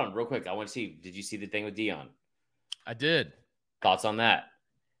 Well, hold on real quick. I want to see, did you see the thing with Dion? I did. Thoughts on that?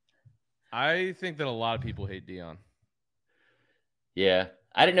 I think that a lot of people hate Dion. Yeah.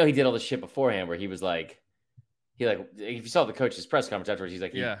 I didn't know he did all this shit beforehand where he was like, if you saw the coach's press conference afterwards, he's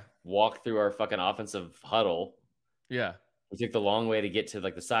like, he walked through our fucking offensive huddle. Yeah. He took the long way to get to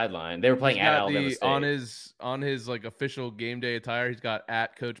like the sideline. They were playing at Alabama State. On his like official game day attire, he's got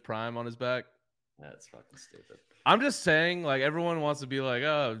at Coach Prime on his back. That's fucking stupid. I'm just saying, like, everyone wants to be like,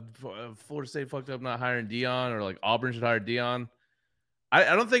 oh, Florida State fucked up not hiring Dion, or like Auburn should hire Dion.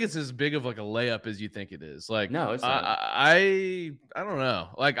 I don't think it's as big of like a layup as you think it is. Like, no, it's not. I don't know.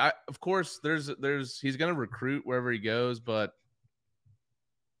 Like, of course there's he's gonna recruit wherever he goes, but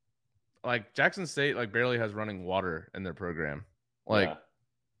like Jackson State like barely has running water in their program. Like,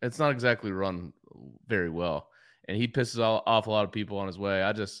 it's not exactly run very well, and he pisses off a lot of people on his way.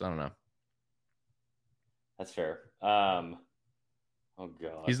 I don't know. That's fair. Oh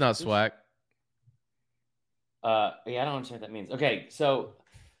god, he's not swag. Yeah, I don't understand what that means. Okay, so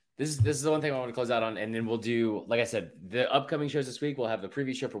this is the one thing I want to close out on, and then we'll do, like I said, the upcoming shows this week. We'll have the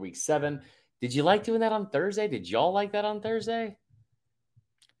preview show for week 7. Did you like doing that on Thursday? Did y'all like that on Thursday?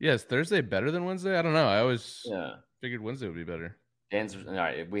 Yeah, is Thursday better than Wednesday? I don't know. I always figured Wednesday would be better. Dan's all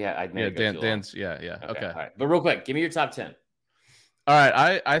right. Dan's okay. All right, but real quick, give me your top 10. All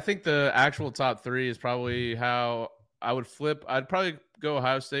right, I think the actual top 3 is probably how I would flip. I'd probably go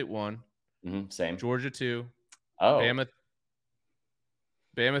Ohio State 1, same. Georgia 2, Bama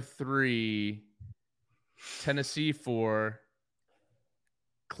 3, Tennessee 4,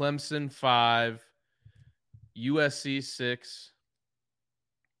 Clemson 5, USC 6.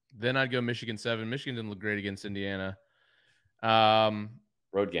 Then I'd go Michigan 7. Michigan didn't look great against Indiana.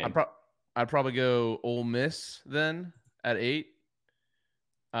 Road game. I'd probably go Ole Miss then at 8.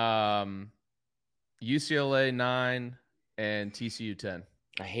 UCLA 9 and TCU 10.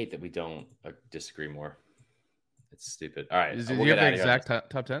 I hate that we don't disagree more. It's stupid. All right. Do you have the exact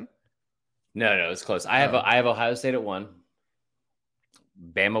top 10? No, it's close. I have Ohio State at 1.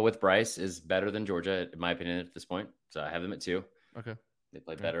 Bama with Bryce is better than Georgia, in my opinion, at this point. So I have them at 2. Okay. They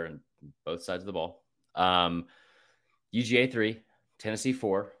play better in both sides of the ball. UGA 3, Tennessee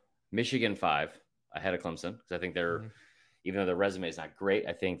 4, Michigan 5, ahead of Clemson, because I think they're, even though their resume is not great,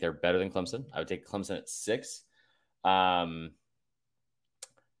 I think they're better than Clemson. I would take Clemson at 6.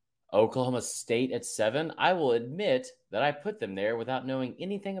 Oklahoma State at 7. I will admit that I put them there without knowing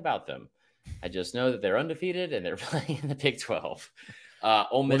anything about them. I just know that they're undefeated and they're playing in the Big 12.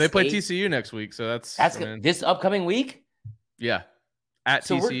 Ole Miss, well, they play 8. TCU next week, so that's this upcoming week. Yeah, at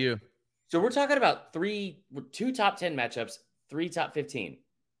TCU. So we're talking about 2 top 10 matchups, 3 top 15.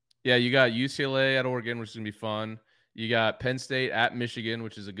 Yeah, you got UCLA at Oregon, which is gonna be fun. You got Penn State at Michigan,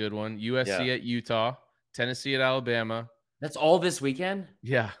 which is a good one. USC at Utah, Tennessee at Alabama. That's all this weekend?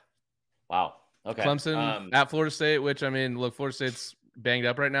 Yeah. Wow. Okay. Clemson at Florida State, which, I mean, look, Florida State's banged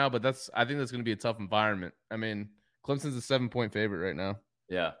up right now, but I think that's going to be a tough environment. I mean, Clemson's a 7-point favorite right now.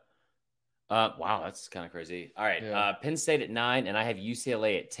 Yeah. Wow, that's kind of crazy. All right. Yeah. Penn State at 9, and I have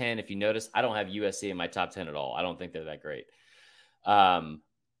UCLA at 10. If you notice, I don't have USC in my top 10 at all. I don't think they're that great.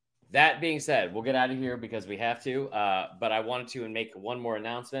 That being said, we'll get out of here because we have to. But I wanted to make one more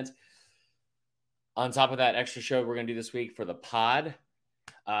announcement. On top of that extra show we're going to do this week for the pod.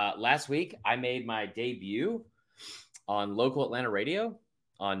 Last week, I made my debut on local Atlanta radio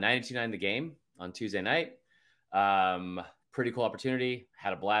on 92.9 The Game on Tuesday night. Pretty cool opportunity.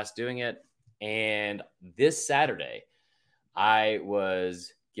 Had a blast doing it. And this Saturday, I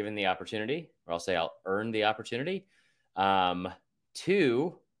was given the opportunity, or I'll say I'll earn the opportunity,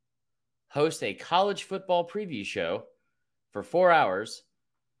 to host a college football preview show for 4 hours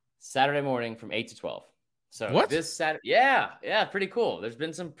Saturday morning from 8 to 12. So this Saturday, yeah, pretty cool. There's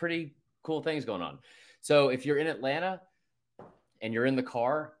been some pretty cool things going on. So if you're in Atlanta and you're in the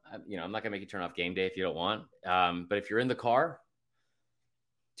car, I'm not gonna make you turn off game day if you don't want. But if you're in the car,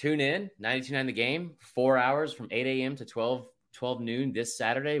 tune in 92.9 The Game, 4 hours from 8 a.m. to 12 noon this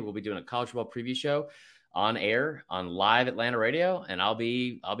Saturday. We'll be doing a college football preview show on air on live Atlanta radio, and I'll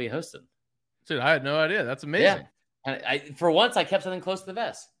be hosting. Dude, I had no idea. That's amazing. Yeah. For once, I kept something close to the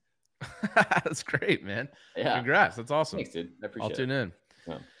vest. That's great, man. Yeah. Congrats. That's awesome. Thanks, dude. I appreciate it. I'll tune in.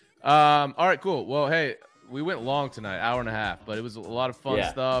 Yeah. All right, cool. Well, hey, we went long tonight, hour and a half, but it was a lot of fun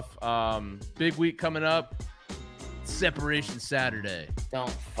stuff. Big week coming up. Separation Saturday.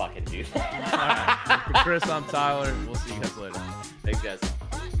 Don't fucking do that. All right. For Chris, I'm Tyler. We'll see you guys later. Thanks, guys.